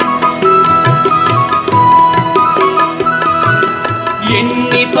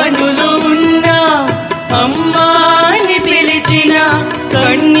ఎన్ని పనులు ఉన్నా అమ్మాని పిలిచిన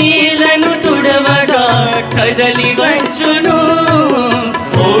కన్నీళ్లను తుడవగా కదలి వచ్చును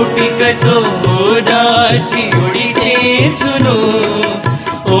ఓపికతో ఓదార్చి ఒడి చేర్చును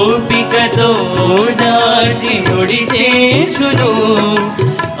ఓపికతో ఓదార్చి ఒడి చేర్చును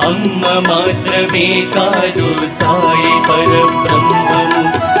అమ్మ మాత్రమే కాదు సాయి పరబ్రహ్మము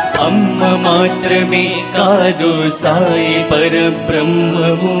అమ్మ మాత్రమే కాదు సాయి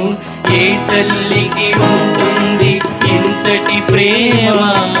పరబ్రహ్మము ఏ తల్లికి ఉంటుంది ఇంతటి ప్రేమ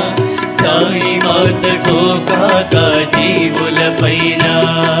సాయి మాతకు కాక జీవులపైన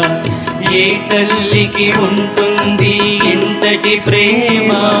ఏ తల్లికి ఉంటుంది ఇంతటి ప్రేమ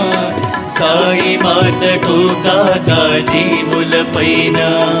సాయి మాతకు కాక జీవులపైన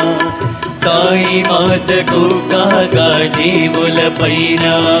సాయి మాతకు కాక జీవులపైన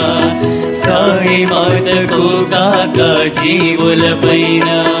సాయి మాతకు కాక జీవులపైన.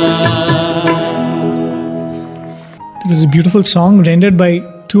 It was a beautiful song rendered by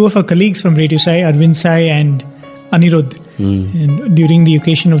two of our colleagues from Radio Sai, Arvind Sai and Anirudh, and during the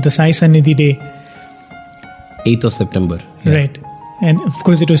occasion of the Sai Sannidhi Day. 8th of September. Yeah. Right. And of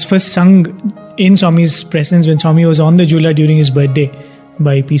course, it was first sung in Swami's presence when Swami was on the Jula during his birthday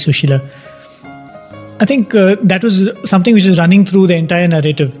by P. Sushila. I think that was something which is running through the entire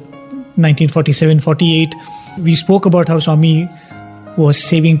narrative. 1947-48, we spoke about how Swami was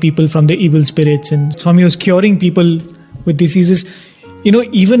saving people from the evil spirits and Swami was curing people with diseases. You know,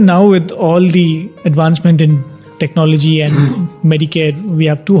 even now with all the advancement in technology and Medicare, we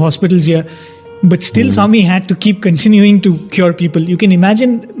have 2 hospitals here, but still Swami had to keep continuing to cure people. You can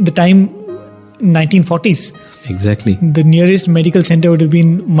imagine the time 1940s. Exactly. The nearest medical center would have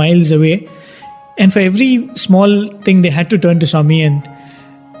been miles away. And for every small thing, they had to turn to Swami, and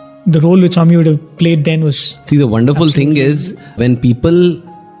the role which Swami would have played then was... See, the wonderful thing is, when people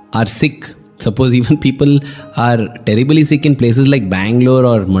are sick, suppose even people are terribly sick in places like Bangalore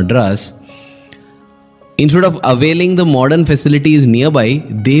or Madras, instead of availing the modern facilities nearby,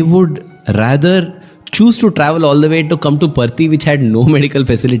 they would rather choose to travel all the way to come to Parthi, which had no medical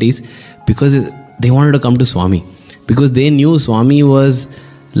facilities, because they wanted to come to Swami. because they knew Swami was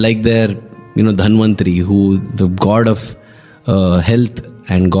like their, Dhanvantri, who the god of health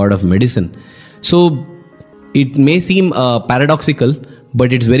and god of medicine. So it may seem paradoxical,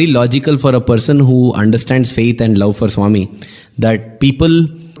 but it's very logical for a person who understands faith and love for Swami, that people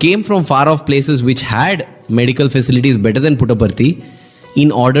came from far off places which had medical facilities better than Puttaparthi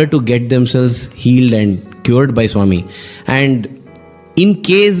in order to get themselves healed and cured by Swami. And in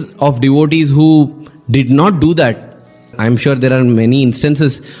case of devotees who did not do that, I'm sure there are many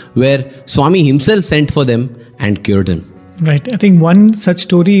instances where Swami himself sent for them and cured them. Right. I think one such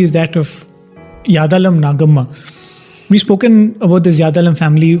story is that of Yadalam Nagamma. We've spoken about this Yadalam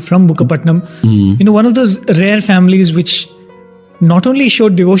family from Bukkapatnam. One of those rare families which not only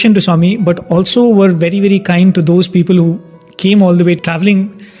showed devotion to Swami, but also were very, very kind to those people who came all the way traveling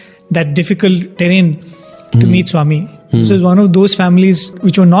that difficult terrain to meet Swami. This is one of those families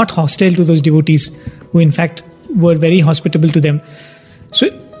which were not hostile to those devotees, who in fact were very hospitable to them. So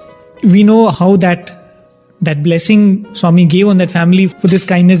we know how that blessing Swami gave on that family for this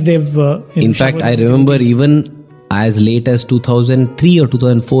kindness they've... in fact, I remember even as late as 2003 or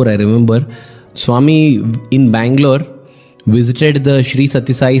 2004, I remember Swami in Bangalore visited the Sri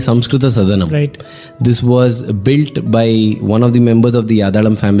Sathya Sai Samskrita Sadanam. Right. This was built by one of the members of the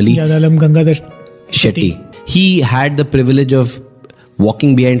Yadalam family, Yadalam Gangadhar Shetty. He had the privilege of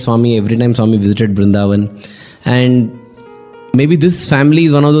walking behind Swami every time Swami visited Vrindavan. And maybe this family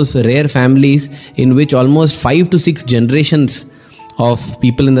is one of those rare families in which almost 5 to 6 generations of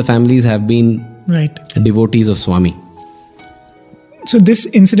people in the families have been devotees of Swami. So this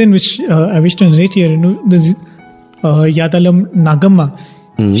incident which I wish to narrate here, this Yadalam Nagamma,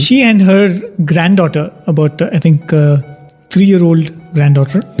 she and her granddaughter, about I think 3-year-old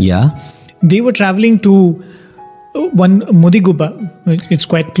granddaughter, they were traveling to one Mudigubba. It's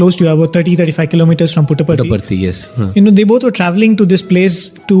quite close to about 30-35 kilometers from Puttaparthi. Puttaparthi, yes. They both were traveling to this place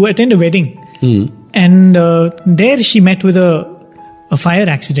to attend a wedding. And there she met with a fire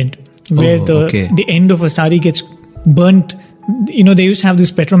accident where the end of a sari gets burnt. They used to have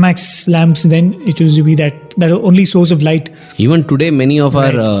these Petromax lamps then. It used to be that only source of light. Even today, many of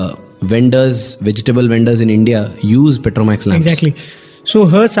our vendors, vegetable vendors in India use Petromax lamps. Exactly. So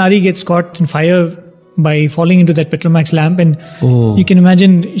her sari gets caught in fire by falling into that Petromax lamp, and you can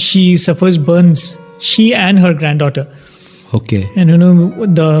imagine she suffers burns, she and her granddaughter. Okay. And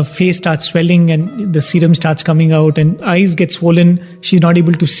the face starts swelling and the serum starts coming out and eyes get swollen. She's not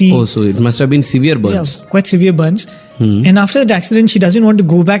able to see. Oh, so it must have been severe burns. Yeah, quite severe burns. And after that accident, she doesn't want to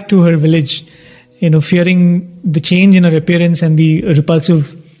go back to her village, fearing the change in her appearance and the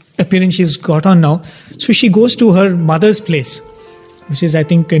repulsive appearance she's got on now. So she goes to her mother's place, which is I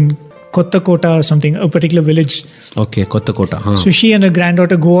think in Kottakota or something, a particular village. Okay, Kottakota. So she and her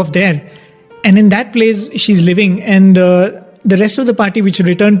granddaughter go off there. And in that place she's living, and the rest of the party which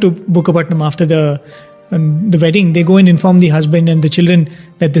returned to Bukkapatnam after the wedding, they go and inform the husband and the children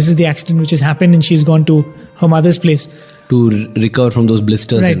that this is the accident which has happened, and she's gone to her mother's place to recover from those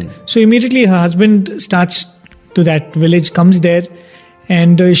blisters. Right. So immediately her husband starts to that village, comes there,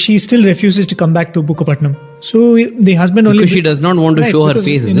 and she still refuses to come back to Bukkapatnam. So the husband because she does not want to show her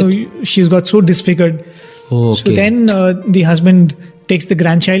face, is it? She's got so disfigured. Oh, okay. So then the husband takes the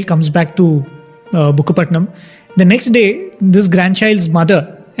grandchild, comes back to Bukkapatnam. The next day, this grandchild's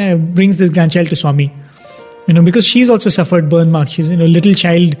mother brings this grandchild to Swami. Because she's also suffered burn marks. She's a little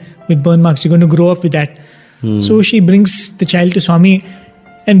child with burn marks. You're going to grow up with that. So she brings the child to Swami.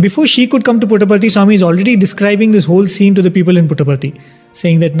 And before she could come to Puttaparthi, Swami is already describing this whole scene to the people in Puttaparthi,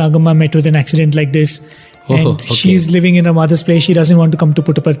 saying that Nagamma met with an accident like this. And she's living in her mother's place. She doesn't want to come to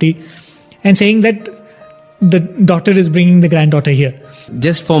Puttaparthi. And saying that the daughter is bringing the granddaughter here.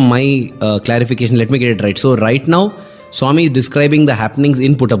 Just for my clarification, let me get it right. So right now, Swami is describing the happenings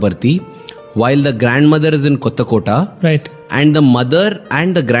in Puttaparthi, while the grandmother is in Kottakota. Right. And the mother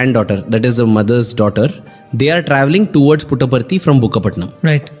and the granddaughter, that is the mother's daughter, they are traveling towards Puttaparthi from Bukkapatnam.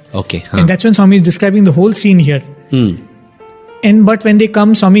 Right. Okay. And that's when Swami is describing the whole scene here. But when they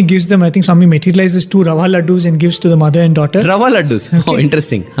come, Swami gives them, I think Swami materializes 2 Rava Laddus and gives to the mother and daughter. Rava Laddus. Okay. Oh,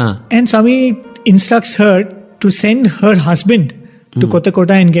 interesting. And Swami instructs her to send her husband to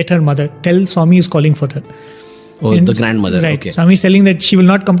Kottakota and get her mother. Tell Swami is calling for her. Oh, and the grandmother. Right. Okay. Swami is telling that she will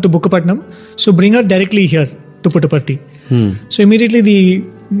not come to Bukkapatnam, so bring her directly here to Puttaparthi. So immediately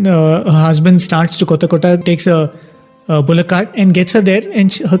her husband starts to Kottakota, takes a bullock cart and gets her there,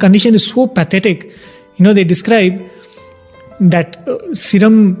 and her condition is so pathetic. They describe that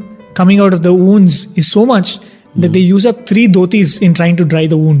serum coming out of the wounds is so much that they use up 3 dhotis in trying to dry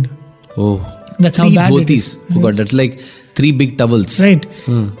the wound. Oh, that's how bad it is. Oh God, that's like 3 big towels. Right.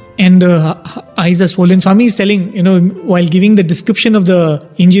 and her eyes are swollen. Swami is telling, while giving the description of the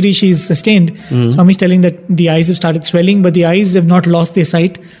injury she's sustained, Swami is telling that the eyes have started swelling, but the eyes have not lost their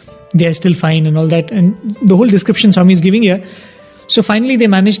sight. They are still fine and all that. And the whole description Swami is giving here. So finally they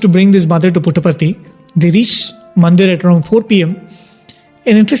managed to bring this mother to Puttaparthi. They reach Mandir at around 4 p.m.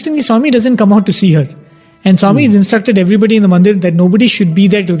 And interestingly, Swami doesn't come out to see her. And Swami has instructed everybody in the Mandir that nobody should be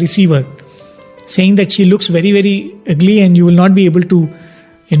there to receive her, saying that she looks very, very ugly and you will not be able to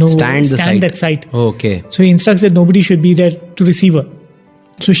stand that sight. Okay. So he instructs that nobody should be there to receive her.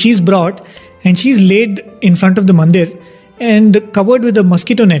 So she's brought and she's laid in front of the Mandir and covered with a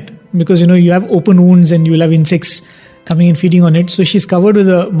mosquito net, because you have open wounds and you will have insects coming and feeding on it. So she's covered with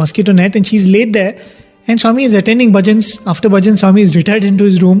a mosquito net and she's laid there, and Swami is attending bhajans. After bhajans, Swami is retired into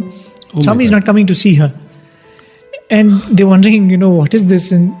his room. Swami is not coming to see her. And they're wondering, what is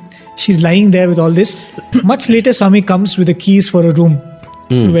this? And she's lying there with all this. Much later, Swami comes with the keys for a room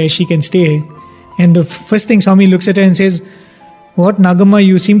where she can stay. And the first thing, Swami looks at her and says, "What, Nagamma,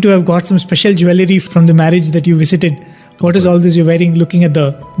 you seem to have got some special jewelry from the marriage that you visited. What is all this you're wearing?" Looking at the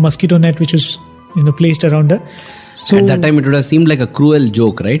mosquito net which was placed around her. So at that time it would have seemed like a cruel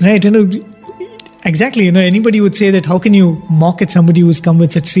joke, right? Right, exactly. Anybody would say that how can you mock at somebody who's come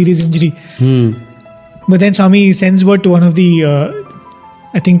with such serious injury? But then Swami sends word to one of the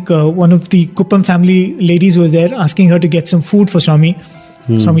one of the Kuppam family ladies who was there, asking her to get some food for Swami.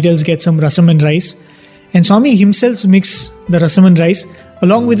 Swami tells, get some rasam and rice. And Swami himself mixes the rasam and rice.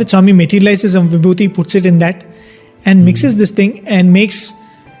 Along with it, Swami materializes some vibhuti, puts it in that and mixes this thing and makes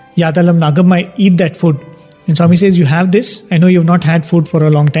Yadalam Nagamma eat that food. And Swami says, you have this. I know you have not had food for a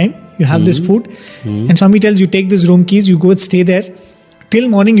long time. You have this food. And Swami tells you, take this room keys, you go and stay there. Till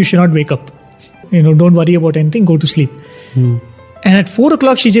morning, you should not wake up. Don't worry about anything, go to sleep. And at 4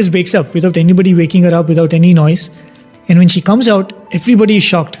 o'clock, she just wakes up without anybody waking her up, without any noise. And when she comes out, everybody is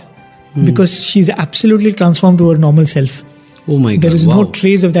shocked because she's absolutely transformed to her normal self. Oh my God. There is no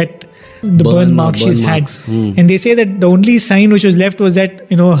trace of that, the burn mark she's had. And they say that the only sign which was left was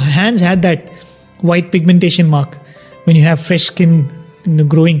that, her hands had that white pigmentation mark when you have fresh skin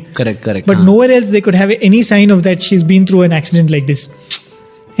growing. Correct. But nowhere else they could have any sign of that she's been through an accident like this.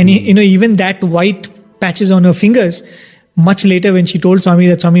 And even that white patches on her fingers, much later when she told Swami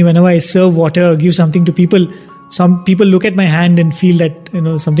that, Swami, whenever I serve water or give something to people, some people look at my hand and feel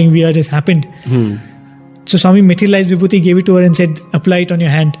that something weird has happened. So Swami materialized vibhuti, gave it to her and said, apply it on your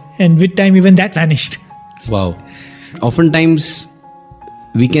hand. And with time, even that vanished. Wow. Oftentimes,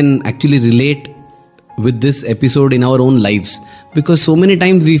 we can actually relate with this episode in our own lives, because so many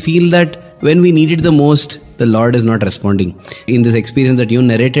times we feel that when we need it the most, the Lord is not responding. In this experience that you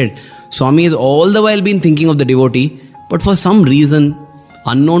narrated, Swami has all the while been thinking of the devotee, but for some reason,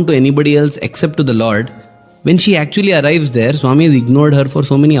 unknown to anybody else except to the Lord, when she actually arrives there, Swami has ignored her for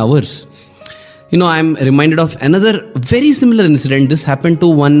so many hours. I'm reminded of another very similar incident. This happened to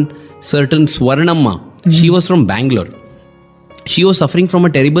one certain Swarnamma. She was from Bangalore. She was suffering from a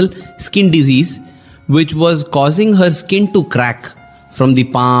terrible skin disease which was causing her skin to crack from the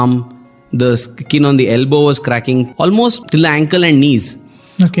palm. The skin on the elbow was cracking almost till the ankle and knees.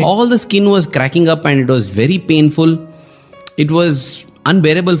 Okay. All the skin was cracking up and it was very painful. It was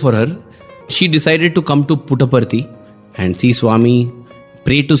unbearable for her. She decided to come to Puttaparthi and see Swami,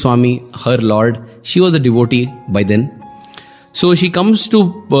 pray to Swami, her Lord. She was a devotee by then. So she comes to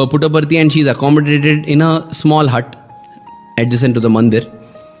Puttaparthi and she is accommodated in a small hut adjacent to the mandir.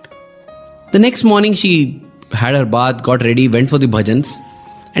 The next morning she had her bath, got ready, went for the bhajans.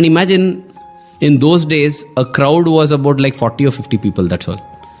 And imagine, in those days, a crowd was about like 40 or 50 people, that's all.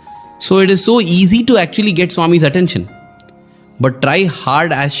 So it is so easy to actually get Swami's attention. But try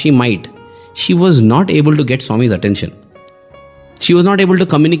hard as she might, she was not able to get Swami's attention. She was not able to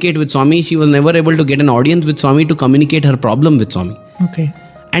communicate with Swami. She was never able to get an audience with Swami to communicate her problem with Swami. Okay.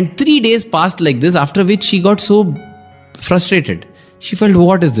 And 3 days passed like this, after which she got so frustrated. She felt,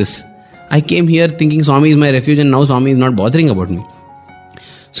 what is this? I came here thinking Swami is my refuge and now Swami is not bothering about me.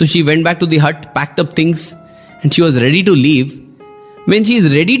 So she went back to the hut, packed up things and she was ready to leave. When she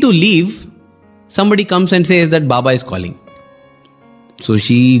is ready to leave, somebody comes and says that Baba is calling. So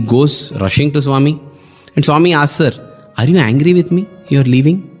she goes rushing to Swami and Swami asks her, are you angry with me? You're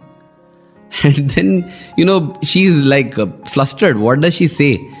leaving? And then, she's like flustered. What does she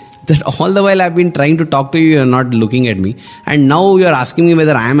say? That all the while I've been trying to talk to you, you're not looking at me. And now you're asking me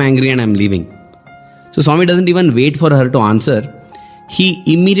whether I am angry and I'm leaving. So Swami doesn't even wait for her to answer. He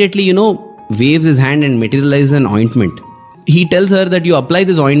immediately, waves his hand and materializes an ointment. He tells her that you apply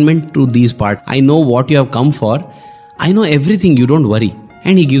this ointment to these parts. I know what you have come for. I know everything, you don't worry.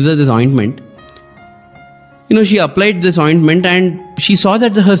 And he gives her this ointment. She applied this ointment and she saw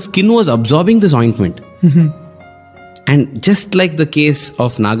that her skin was absorbing this ointment. And just like the case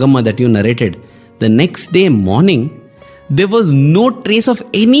of Nagamma that you narrated, the next day morning, there was no trace of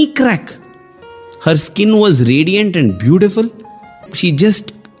any crack. Her skin was radiant and beautiful. She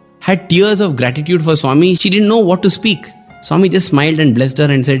just had tears of gratitude for Swami. She didn't know what to speak. Swami just smiled and blessed her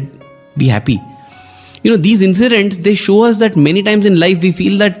and said, be happy. These incidents, they show us that many times in life we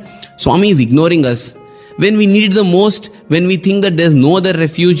feel that Swami is ignoring us. When we need it the most, when we think that there's no other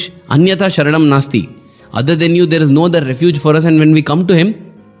refuge, Anyatha Sharanam Nasti. Other than you, there is no other refuge for us. And when we come to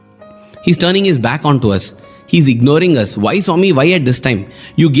him, he's turning his back onto us. He's ignoring us. Why, Swami? Why at this time?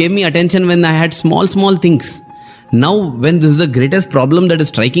 You gave me attention when I had small things. Now, when this is the greatest problem that is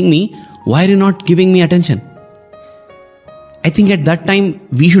striking me, why are you not giving me attention? I think at that time,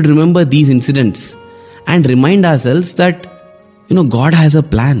 we should remember these incidents and remind ourselves that, God has a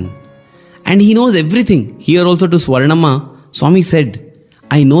plan. And he knows everything. Here also to Swarnamma, Swami said,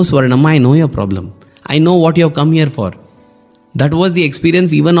 I know Swarnamma, I know your problem. I know what you have come here for. That was the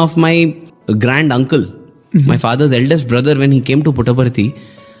experience even of my grand uncle, my father's eldest brother, when he came to Puttaparthi.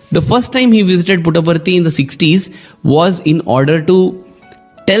 The first time he visited Puttaparthi in the 60s was in order to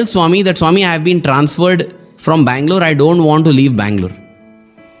tell Swami that, Swami, I have been transferred from Bangalore. I don't want to leave Bangalore.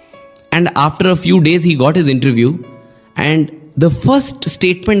 And after a few days, he got his interview. And the first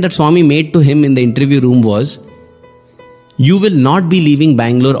statement that Swami made to him in the interview room was, you will not be leaving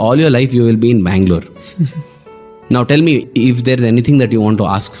Bangalore all your life. You will be in Bangalore. Now tell me if there is anything that you want to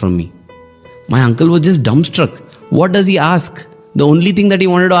ask from me. My uncle was just dumbstruck. What does he ask? The only thing that he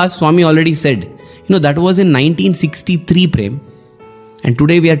wanted to ask, Swami already said. That was in 1963, Prem. And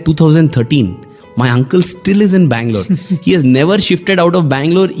today we are 2013. My uncle still is in Bangalore. He has never shifted out of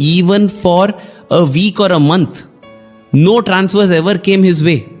Bangalore even for a week or a month. No transfers ever came his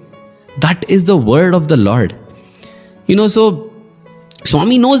way. That is the word of the Lord. So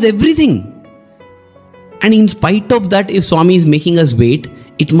Swami knows everything. And in spite of that, if Swami is making us wait,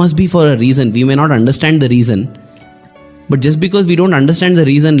 it must be for a reason. We may not understand the reason. But just because we don't understand the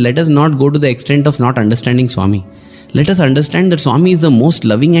reason, let us not go to the extent of not understanding Swami. Let us understand that Swami is the most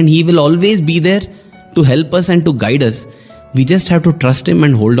loving and he will always be there to help us and to guide us. We just have to trust him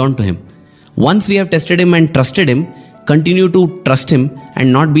and hold on to him. Once we have tested him and trusted him, continue to trust him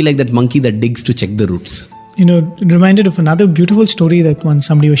and not be like that monkey that digs to check the roots. Reminded of another beautiful story that once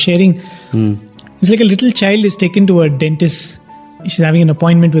somebody was sharing. It's like a little child is taken to a dentist. She's having an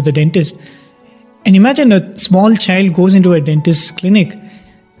appointment with a dentist. And imagine a small child goes into a dentist's clinic.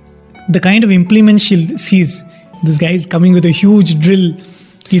 The kind of implements she sees. This guy is coming with a huge drill.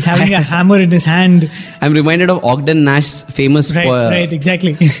 He's having a hammer in his hand. I'm reminded of Ogden Nash's famous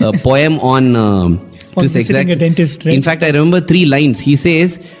exactly. Poem on this exact. A dentist, right? In fact, I remember 3 lines. He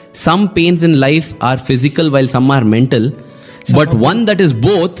says, some pains in life are physical while some are mental. But one that is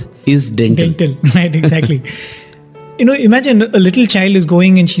both is dental. Right, exactly. Imagine a little child is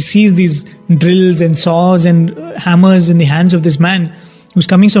going and she sees these drills and saws and hammers in the hands of this man who's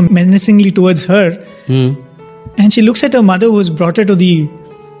coming so menacingly towards her. And she looks at her mother who's brought her to the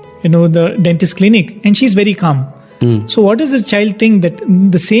dentist clinic, and she's very calm. So what does this child think? That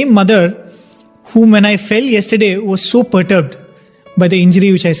the same mother whom when I fell yesterday was so perturbed by the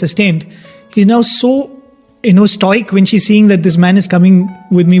injury which I sustained is now so stoic when she's seeing that this man is coming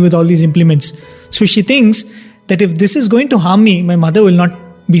with me with all these implements. So she thinks that if this is going to harm me, my mother will not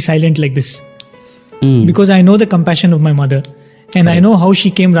be silent like this. Because I know the compassion of my mother. And I know how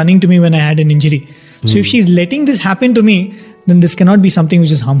she came running to me when I had an injury. So if she's letting this happen to me, then this cannot be something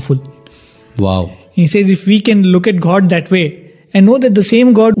which is harmful. Wow. He says if we can look at God that way and know that the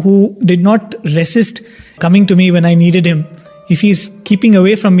same God who did not resist coming to me when I needed him, if he's keeping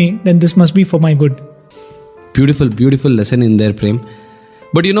away from me, then this must be for my good. Beautiful, beautiful lesson in there, Prem.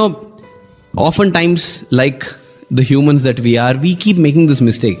 But oftentimes, like the humans that we are, we keep making this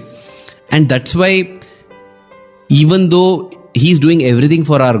mistake. And that's why, even though he's doing everything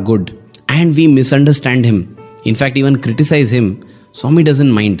for our good and we misunderstand him, in fact, even criticize him, Swami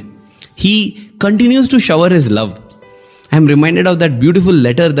doesn't mind. He continues to shower his love. I'm reminded of that beautiful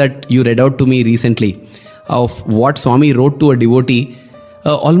letter that you read out to me recently of what Swami wrote to a devotee,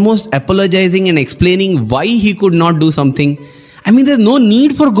 almost apologizing and explaining why he could not do something. I mean, there's no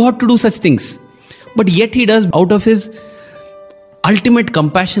need for God to do such things. But yet he does out of his ultimate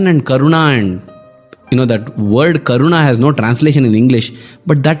compassion and karuna, and that word karuna has no translation in English,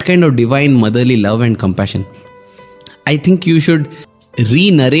 but that kind of divine motherly love and compassion. I think you should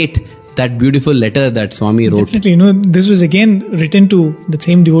re-narrate that beautiful letter that Swami wrote. Definitely, this was again written to the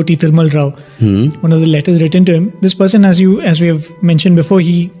same devotee, Tirmal Rao. One of the letters written to him. This person, as we have mentioned before,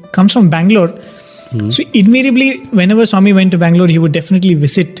 he comes from Bangalore So invariably, whenever Swami went to Bangalore, he would definitely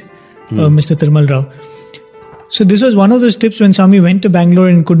visit Mr. Tirmal Rao. So this was one of those trips when Swami went to Bangalore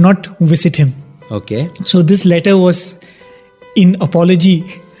and could not visit him. Okay. So this letter was in apology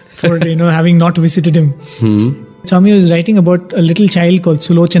for having not visited him. Swami was writing about a little child called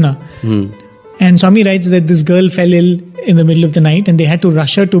Sulochana. And Swami writes that this girl fell ill in the middle of the night and they had to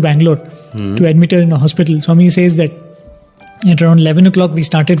rush her to Bangalore to admit her in a hospital. Swami says that at around 11 o'clock we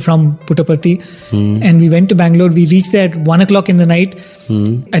started from Puttaparthi and we went to Bangalore. We reached there at 1 o'clock in the night,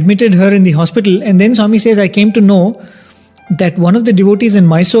 admitted her in the hospital, and then Swami says I came to know that one of the devotees in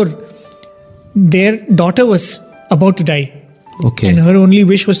Mysore, their daughter was about to die. Okay. And her only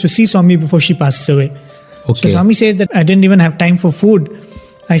wish was to see Swami before she passes away. Okay. So Swami says that I didn't even have time for food.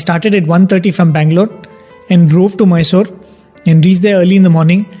 I started at 1:30 from Bangalore and drove to Mysore and reached there early in the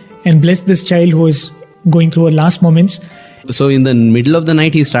morning and blessed this child who was going through her last moments. So in the middle of the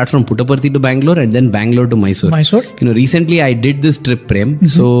night, he starts from Puttaparthi to Bangalore and then Bangalore to Mysore. Mysore. Recently I did this trip, Prem.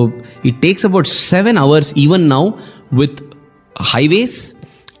 So it takes about 7 hours even now with highways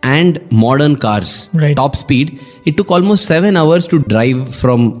and modern cars. Right. Top speed. It took almost 7 hours to drive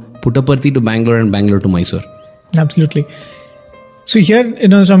from Puttaparthi to Bangalore and Bangalore to Mysore. Absolutely. So here,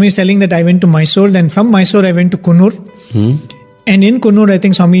 Swami is telling that I went to Mysore. Then from Mysore, I went to Kannur. And in Kannur, I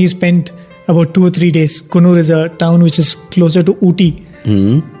think Swami spent about 2 or 3 days. Kannur is a town which is closer to Ooty.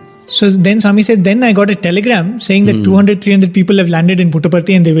 So then Swami said, then I got a telegram saying that 200-300 people have landed in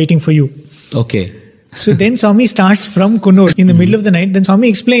Puttaparthi and they're waiting for you. Okay. So then Swami starts from Kannur in the middle of the night. Then Swami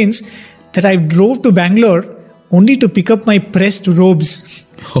explains that I drove to Bangalore only to pick up my pressed robes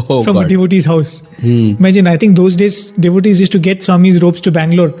from a devotee's house. Imagine, I think those days devotees used to get Swami's robes to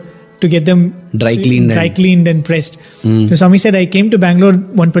Bangalore to get them dry cleaned and pressed. So Swami said I came to Bangalore,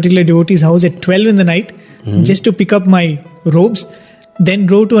 one particular devotee's house at 12 in the night just to pick up my robes, then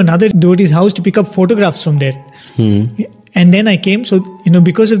drove to another devotee's house to pick up photographs from there. And then I came. So,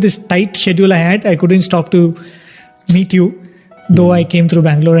 because of this tight schedule I had, I couldn't stop to meet you, though I came through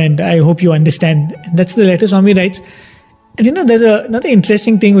Bangalore, and I hope you understand. And that's the letter Swami writes. And there's another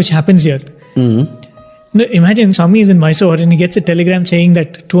interesting thing which happens here. Imagine Swami is in Mysore and he gets a telegram saying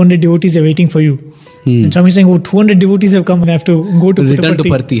that 200 devotees are waiting for you. And Swami is saying, 200 devotees have come and I have to go to Return to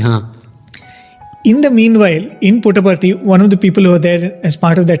Puttaparthi. Parthi, In the meanwhile, in Puttaparthi, one of the people who are there as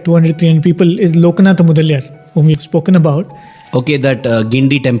part of that 200-300 people is Lokanatha Mudalyar, whom we've spoken about. Okay, that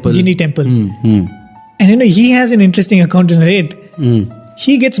Gindi temple. Gindi temple. And he has an interesting account to narrate.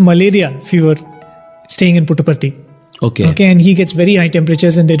 He gets malaria fever staying in Puttaparthi. Okay, and he gets very high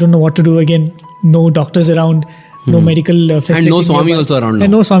temperatures and they don't know what to do. Again, no doctors around, no medical facility. And no Swami also around.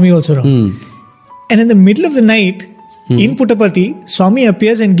 And no Swami also around. And in the middle of the night, in Puttaparthi, Swami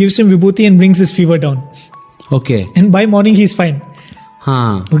appears and gives him vibhuti and brings his fever down. Okay. And by morning, he's fine.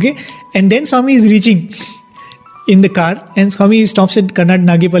 Okay. And then Swami is reaching in the car and Swami stops at Karnat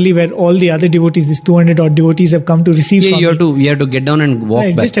Nagipalli where all the other devotees, these 200 odd devotees have come to receive Swami. You have to get down and walk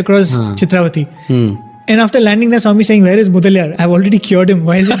back. Just across Chitravati. And after landing there, Swami saying, where is Mudalyar? I've already cured him.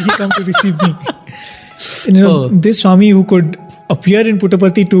 Why hasn't he come to receive me? This Swami who could appear in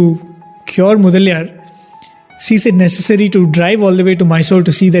Puttaparthi to cure Mudalyar sees it necessary to drive all the way to Mysore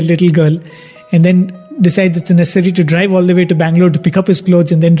to see that little girl and then decides it's necessary to drive all the way to Bangalore to pick up his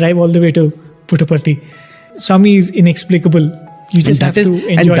clothes and then drive all the way to Puttaparthi. Swami is inexplicable. You just have to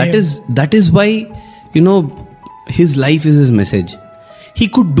enjoy him. That is why, his life is his message. He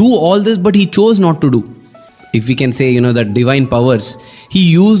could do all this, but he chose not to do. If we can say, that divine powers,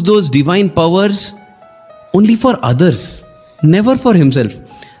 he used those divine powers only for others, never for himself.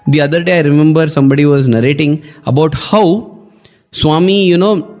 The other day, I remember somebody was narrating about how Swami,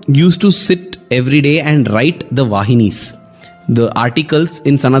 used to sit every day and write the Vahinis, the articles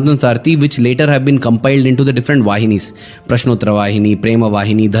in Sanatan Sarthi, which later have been compiled into the different Vahinis. Prashnottara Vahini, Prema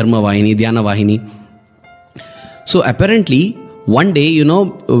Vahini, Dharma Vahini, Dhyana Vahini. So apparently, one day,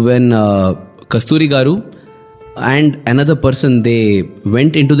 when Kasturi Garu and another person, they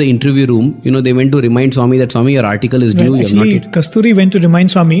went into the interview room, they went to remind Swami that Swami, your article is due. Actually, Kasturi went to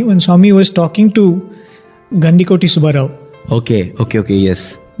remind Swami when Swami was talking to Gandikoti Subbarao. Okay,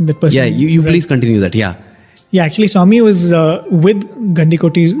 yes. That person. Yeah, you please continue that, yeah. Yeah, actually Swami was with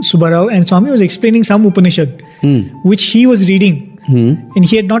Gandikoti Subbarao and Swami was explaining some Upanishad, which he was reading. And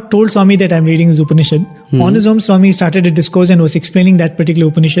he had not told Swami that I'm reading this Upanishad. On his own, Swami started a discourse and was explaining that particular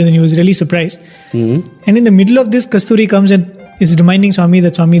Upanishad and he was really surprised. And in the middle of this, Kasturi comes and is reminding Swami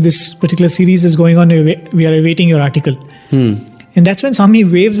that Swami, this particular series is going on, we are awaiting your article. And that's when Swami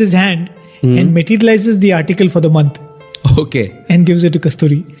waves his hand and materializes the article for the month. Okay. And gives it to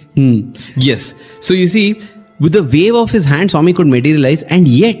Kasturi. Yes. So you see, with the wave of his hand, Swami could materialize, and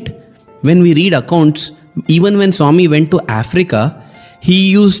yet, when we read accounts, even when Swami went to Africa, he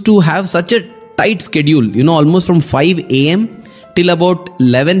used to have such a tight schedule, almost from 5 a.m. till about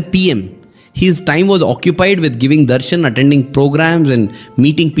 11 p.m. His time was occupied with giving darshan, attending programs and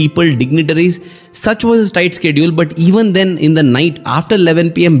meeting people, dignitaries. Such was his tight schedule. But even then, in the night after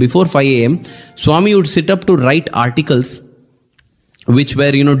 11 p.m. before 5 a.m., Swami would sit up to write articles which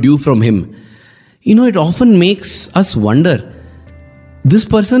were, due from him. It often makes us wonder, this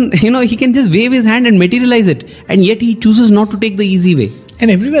person, he can just wave his hand and materialize it. And yet he chooses not to take the easy way. And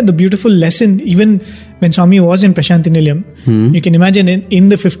everywhere the beautiful lesson, even when Swami was in Prashanti Nilayam, you can imagine in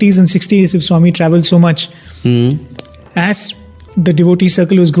the 50s and 60s, if Swami traveled so much, as the devotee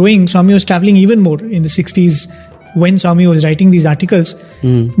circle was growing, Swami was traveling even more in the 60s. When Swami was writing these articles,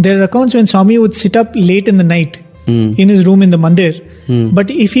 there are accounts when Swami would sit up late in the night in his room in the mandir. But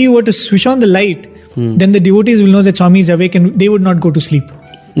if he were to switch on the light, then the devotees will know that Swami is awake and they would not go to sleep.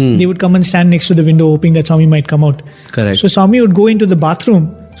 They would come and stand next to the window hoping that Swami might come out. Correct. So Swami would go into the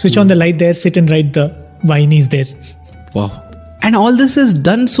bathroom, switch on the light there, sit and write the Vahinis there. Wow. And all this is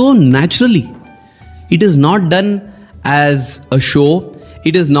done so naturally. It is not done as a show.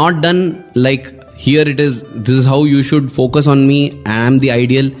 It is not done like, here it is, this is how you should focus on me, I am the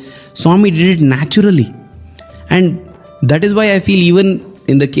ideal. Swami did it naturally. And that is why I feel, even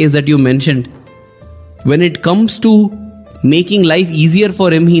in the case that you mentioned, when it comes to making life easier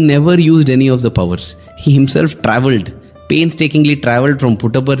for him, he never used any of the powers. He himself painstakingly traveled from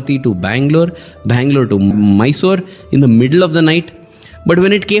Puttaparthi to Bangalore to Mysore in the middle of the night. But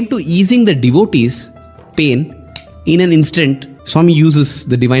when it came to easing the devotees' pain, in an instant, Swami uses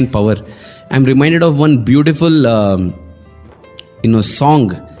the divine power. I'm reminded of one beautiful,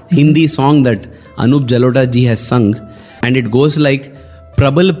 song, Hindi song that Anup Jalota ji has sung. And it goes like,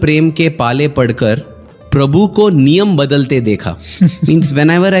 Prabal prem ke pale padkar, Prabhu ko niyam badalte dekha. Means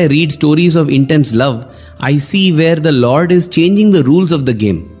whenever I read stories of intense love, I see where the Lord is changing the rules of the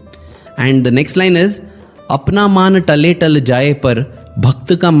game. And the next line is, Apna maan tale tal jaye par,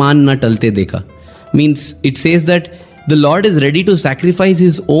 bhakt ka maan na talte dekha. Means it says that the Lord is ready to sacrifice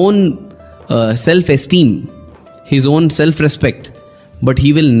his own self-esteem, his own self-respect, but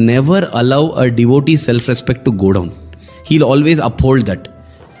he will never allow a devotee's self-respect to go down. He'll always uphold that.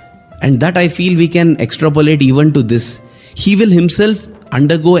 And that I feel we can extrapolate even to this. He will himself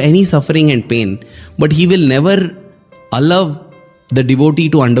undergo any suffering and pain, but he will never allow the devotee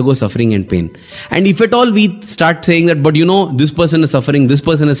to undergo suffering and pain. And if at all we start saying that, but this person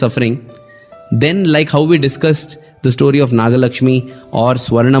is suffering, then like how we discussed the story of Nagalakshmi or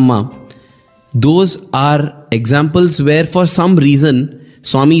Swarnamma, those are examples where for some reason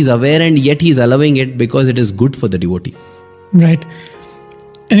Swami is aware and yet he is allowing it because it is good for the devotee. Right.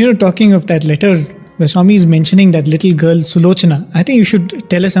 And talking of that letter where Swami is mentioning that little girl Sulochana, I think you should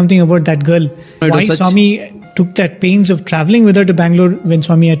tell us something about that girl. Why Swami took that pains of traveling with her to Bangalore when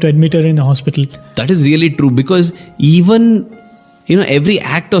Swami had to admit her in the hospital. That is really true, because even every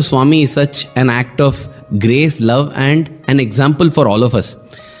act of Swami is such an act of grace, love and an example for all of us.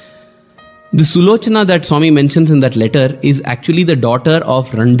 The Sulochana that Swami mentions in that letter is actually the daughter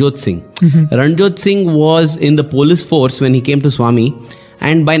of Ranjot Singh. Ranjot Singh was in the police force when he came to Swami.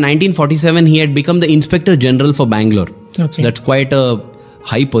 And by 1947, he had become the Inspector General for Bangalore. Okay. So that's quite a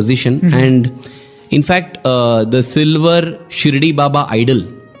high position. And in fact, the silver Shirdi Baba idol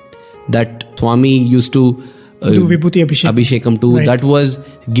that Swami used to do Vibhuti Abhishekam to, right, that was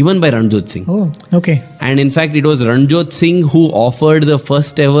given by Ranjot Singh. Oh, okay. And in fact, it was Ranjot Singh who offered the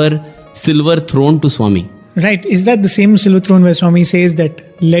first ever silver throne to Swami. Right. Is that the same silver throne where Swami says that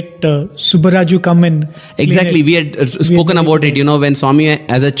let Subbaraju come and... Exactly. We had spoken about it, when Swami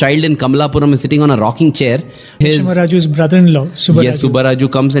as a child in Kamalapuram is sitting on a rocking chair. Narasimharaju's brother-in-law, Subbaraju. Yes, Subbaraju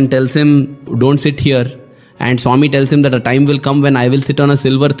comes and tells him, don't sit here. And Swami tells him that a time will come when I will sit on a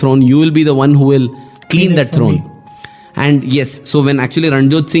silver throne. You will be the one who will clean that throne. And yes, so when actually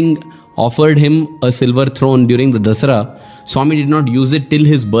Ranjot Singh offered him a silver throne during the Dasara, Swami did not use it till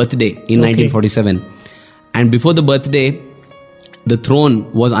his birthday in 1947. And before the birthday, the throne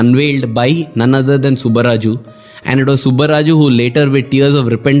was unveiled by none other than Subbaraju. And it was Subbaraju who later, with tears of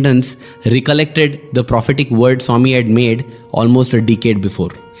repentance, recollected the prophetic word Swami had made almost a decade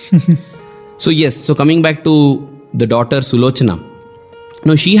before. So coming back to the daughter Sulochana.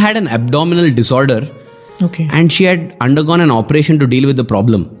 Now, she had an abdominal disorder. Okay. And she had undergone an operation to deal with the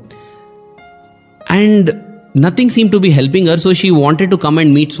problem. And nothing seemed to be helping her, so she wanted to come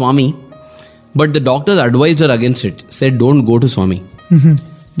and meet Swami. But the doctors advised her against it, said don't go to Swami.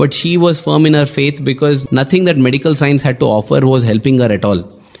 But she was firm in her faith because nothing that medical science had to offer was helping her at all.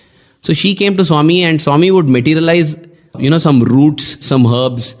 So she came to Swami, and Swami would materialize, some roots, some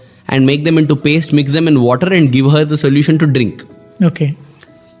herbs, and make them into paste, mix them in water and give her the solution to drink. Okay.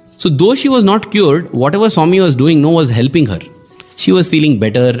 So though she was not cured, whatever Swami was doing was helping her. She was feeling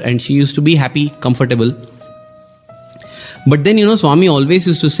better and she used to be happy, comfortable. But then, Swami always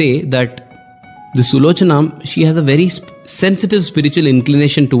used to say that the Sulochana, she has a very sensitive spiritual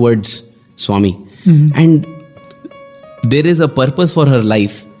inclination towards Swami. And there is a purpose for her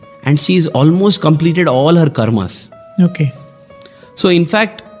life. And she's almost completed all her karmas. Okay. So in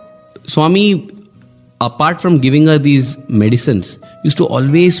fact, Swami, apart from giving her these medicines, used to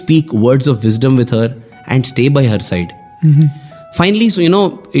always speak words of wisdom with her and stay by her side. Finally, so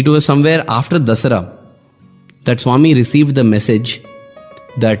it was somewhere after Dasara that Swami received the message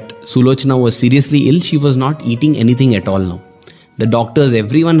that Sulochana was seriously ill. She was not eating anything at all now. The doctors,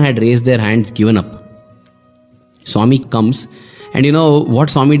 everyone had raised their hands, given up. Swami comes, and what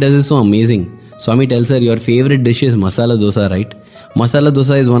Swami does is so amazing. Swami tells her, your favorite dish is masala dosa, right? Masala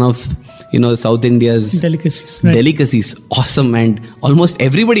dosa is one of, South India's delicacies. Right. Delicacies. Awesome, and almost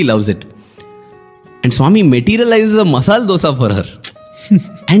everybody loves it. And Swami materializes a masala dosa for her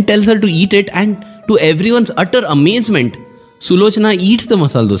and tells her to eat it, and to everyone's utter amazement, Sulochana eats the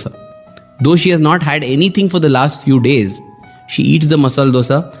masala dosa. Though she has not had anything for the last few days, she eats the masala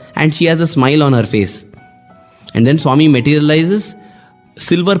dosa and she has a smile on her face. And then Swami materializes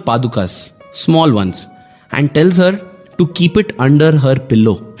silver padukas, small ones, and tells her to keep it under her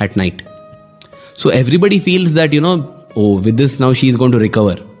pillow at night. So everybody feels that, with this now she is going to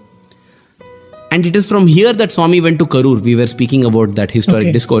recover. And it is from here that Swami went to Karur. We were speaking about that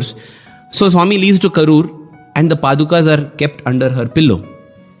historic discourse. So Swami leaves to Karur and the padukas are kept under her pillow.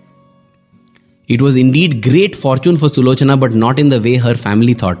 It was indeed great fortune for Sulochana, but not in the way her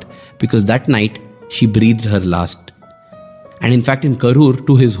family thought, because that night she breathed her last. And in fact, in Karur,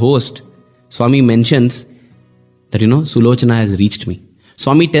 to his host, Swami mentions that, Sulochana has reached me.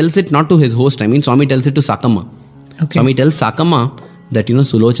 Swami tells it not to his host, Swami tells it to Sakama. Okay. Swami tells Sakama that,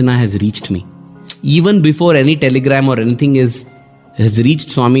 Sulochana has reached me. Even before any telegram or anything has reached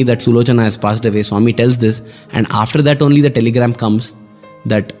Swami that Sulochana has passed away, Swami tells this, and after that only the telegram comes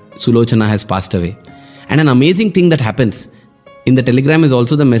that Sulochana has passed away. And an amazing thing that happens in the telegram is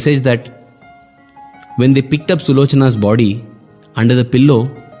also the message that when they picked up Sulochana's body under the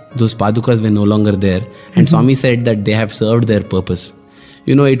pillow, those padukas were no longer there, and Swami said that they have served their purpose.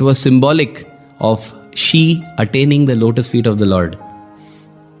 It was symbolic of she attaining the lotus feet of the Lord.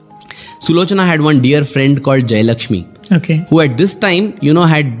 Sulochana had one dear friend called Jayalakshmi, who at this time,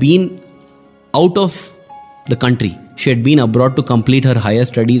 had been out of the country. She had been abroad to complete her higher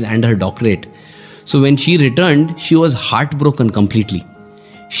studies and her doctorate. So when she returned, she was heartbroken completely.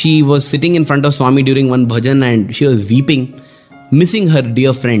 She was sitting in front of Swami during one bhajan and she was weeping, missing her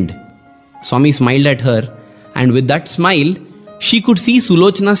dear friend. Swami smiled at her, and with that smile, she could see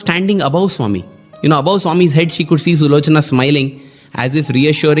Sulochana standing above Swami. Above Swami's head, she could see Sulochana smiling, as if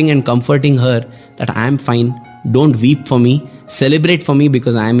reassuring and comforting her that I am fine, don't weep for me, celebrate for me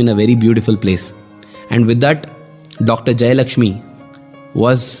because I am in a very beautiful place. And with that, Dr. Jayalakshmi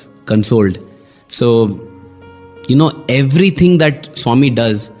was consoled. So, everything that Swami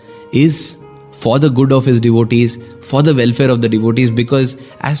does is for the good of his devotees, for the welfare of the devotees, because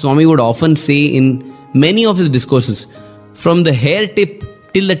as Swami would often say in many of his discourses, from the hair tip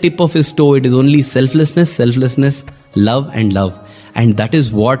till the tip of his toe, it is only selflessness, love and love. And that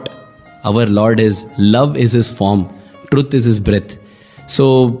is what our Lord is. Love is his form. Truth is his breath.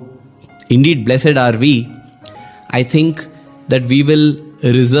 So, indeed, blessed are we. I think that we will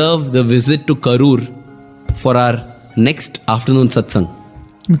reserve the visit to Karur for our next afternoon satsang.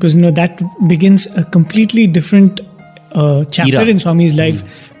 Because, that begins a completely different chapter Era. in Swami's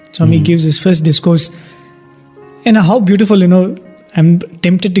life. Swami gives his first discourse. And how beautiful, I'm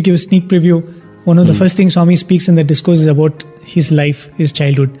tempted to give a sneak preview. One of the first things Swami speaks in the discourse is about his life, his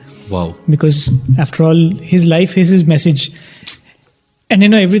childhood. Wow. Because after all, his life is his message. And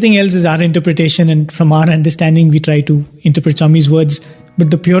everything else is our interpretation, and from our understanding, we try to interpret Swami's words.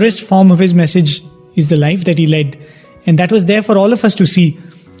 But the purest form of his message is the life that he led. And that was there for all of us to see.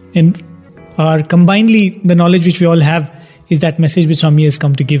 And combinedly, the knowledge which we all have is that message which Swami has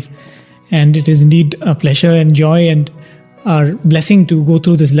come to give. And it is indeed a pleasure and joy and our blessing to go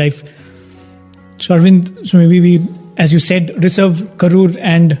through this life. So Arvind, so maybe we, as you said, reserve Karur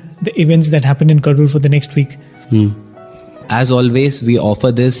and the events that happen in Karur for the next week. As always, we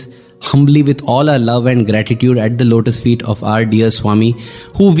offer this humbly with all our love and gratitude at the lotus feet of our dear Swami,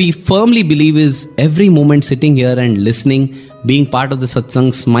 who we firmly believe is every moment sitting here and listening, being part of the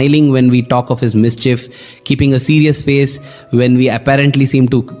satsang, smiling when we talk of his mischief, keeping a serious face when we apparently seem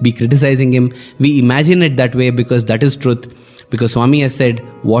to be criticizing him. We imagine it that way because that is truth. Because Swami has said,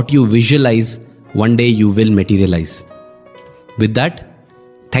 what you visualize, one day you will materialize. With that,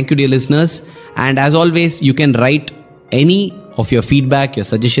 thank you, dear listeners. And as always, you can write any of your feedback, your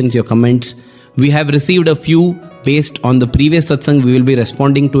suggestions, your comments. We have received a few based on the previous satsang. We will be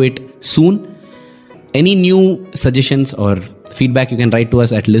responding to it soon. Any new suggestions or feedback, you can write to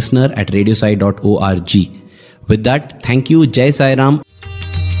us at listener@radiosai.org. With that, thank you. Jai Sai Ram.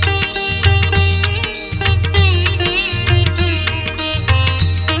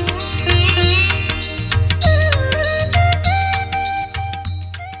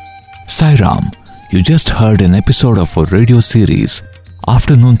 Sai Ram, you just heard an episode of our radio series,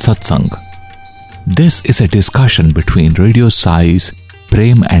 Afternoon Satsang. This is a discussion between Radio Sai's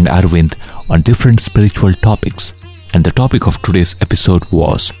Prem and Arvind on different spiritual topics, and the topic of today's episode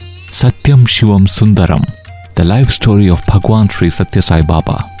was Satyam Shivam Sundaram, the life story of Bhagwan Sri Satya Sai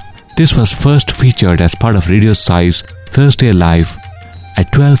Baba. This was first featured as part of Radio Sai's Thursday Live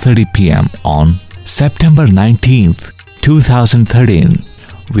at 12:30 p.m. on September 19th, 2013.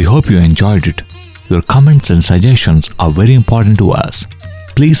 We hope you enjoyed it. Your comments and suggestions are very important to us.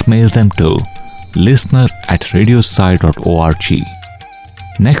 Please mail them to listener@radiosai.org.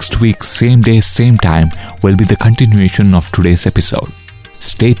 Next week, same day, same time, will be the continuation of today's episode.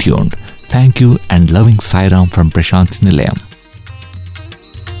 Stay tuned. Thank you and loving Sai Ram from Prashanthi Nilayam.